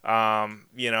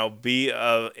 be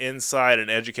an insight and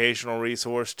educational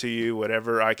resource to you,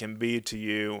 whatever I can be to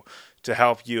you, to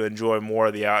help you enjoy more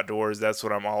of the outdoors. That's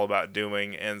what I'm all about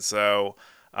doing. And so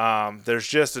there's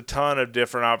just a ton of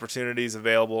different opportunities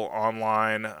available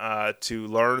online to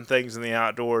learn things in the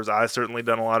outdoors. I've certainly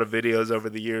done a lot of videos over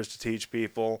the years to teach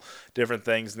people different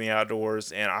things in the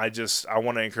outdoors, and I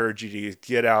want to encourage you to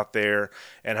get out there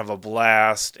and have a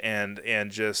blast and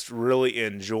just really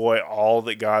enjoy all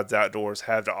that God's outdoors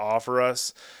have to offer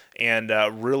us. And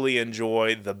really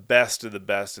enjoy the best of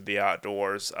the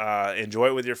outdoors. Enjoy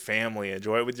it with your family.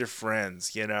 Enjoy it with your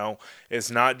friends.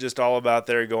 It's not just all about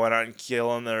there going out and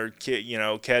killing or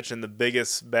catching the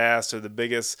biggest bass or the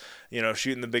biggest,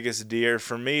 shooting the biggest deer.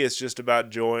 For me, it's just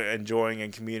about enjoying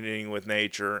and communing with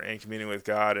nature and communing with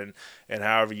God, and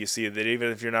however you see that.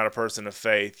 Even if you're not a person of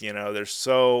faith, there's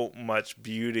so much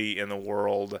beauty in the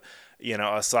world.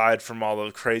 Aside from all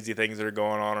the crazy things that are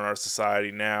going on in our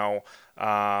society now,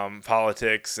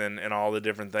 politics and all the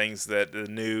different things that the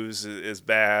news is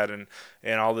bad, and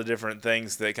all the different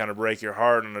things that kind of break your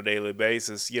heart on a daily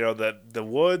basis, that the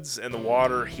woods and the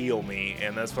water heal me,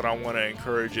 and that's what I want to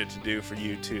encourage it to do for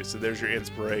you too. So there's your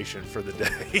inspiration for the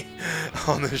day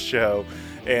on the show.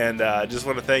 And just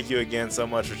want to thank you again so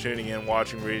much for tuning in,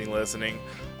 watching, reading, listening,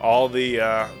 all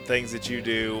the things that you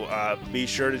do. Be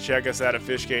sure to check us out at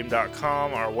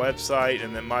fishgame.com, our website,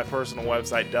 and then my personal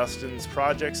website,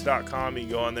 dustinsprojects.com. You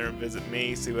can go on there and visit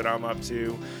me, see what I'm up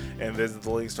to, and visit the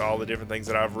links to all the different things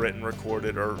that I've written,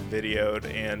 recorded, or videoed.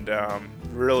 And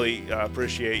really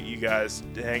appreciate you guys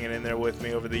hanging in there with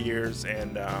me over the years,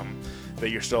 and that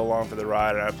you're still along for the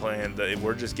ride. And I plan that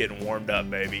we're just getting warmed up,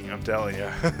 baby. I'm telling you.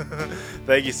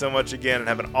 Thank you so much again, and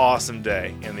have an awesome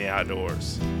day in the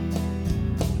outdoors.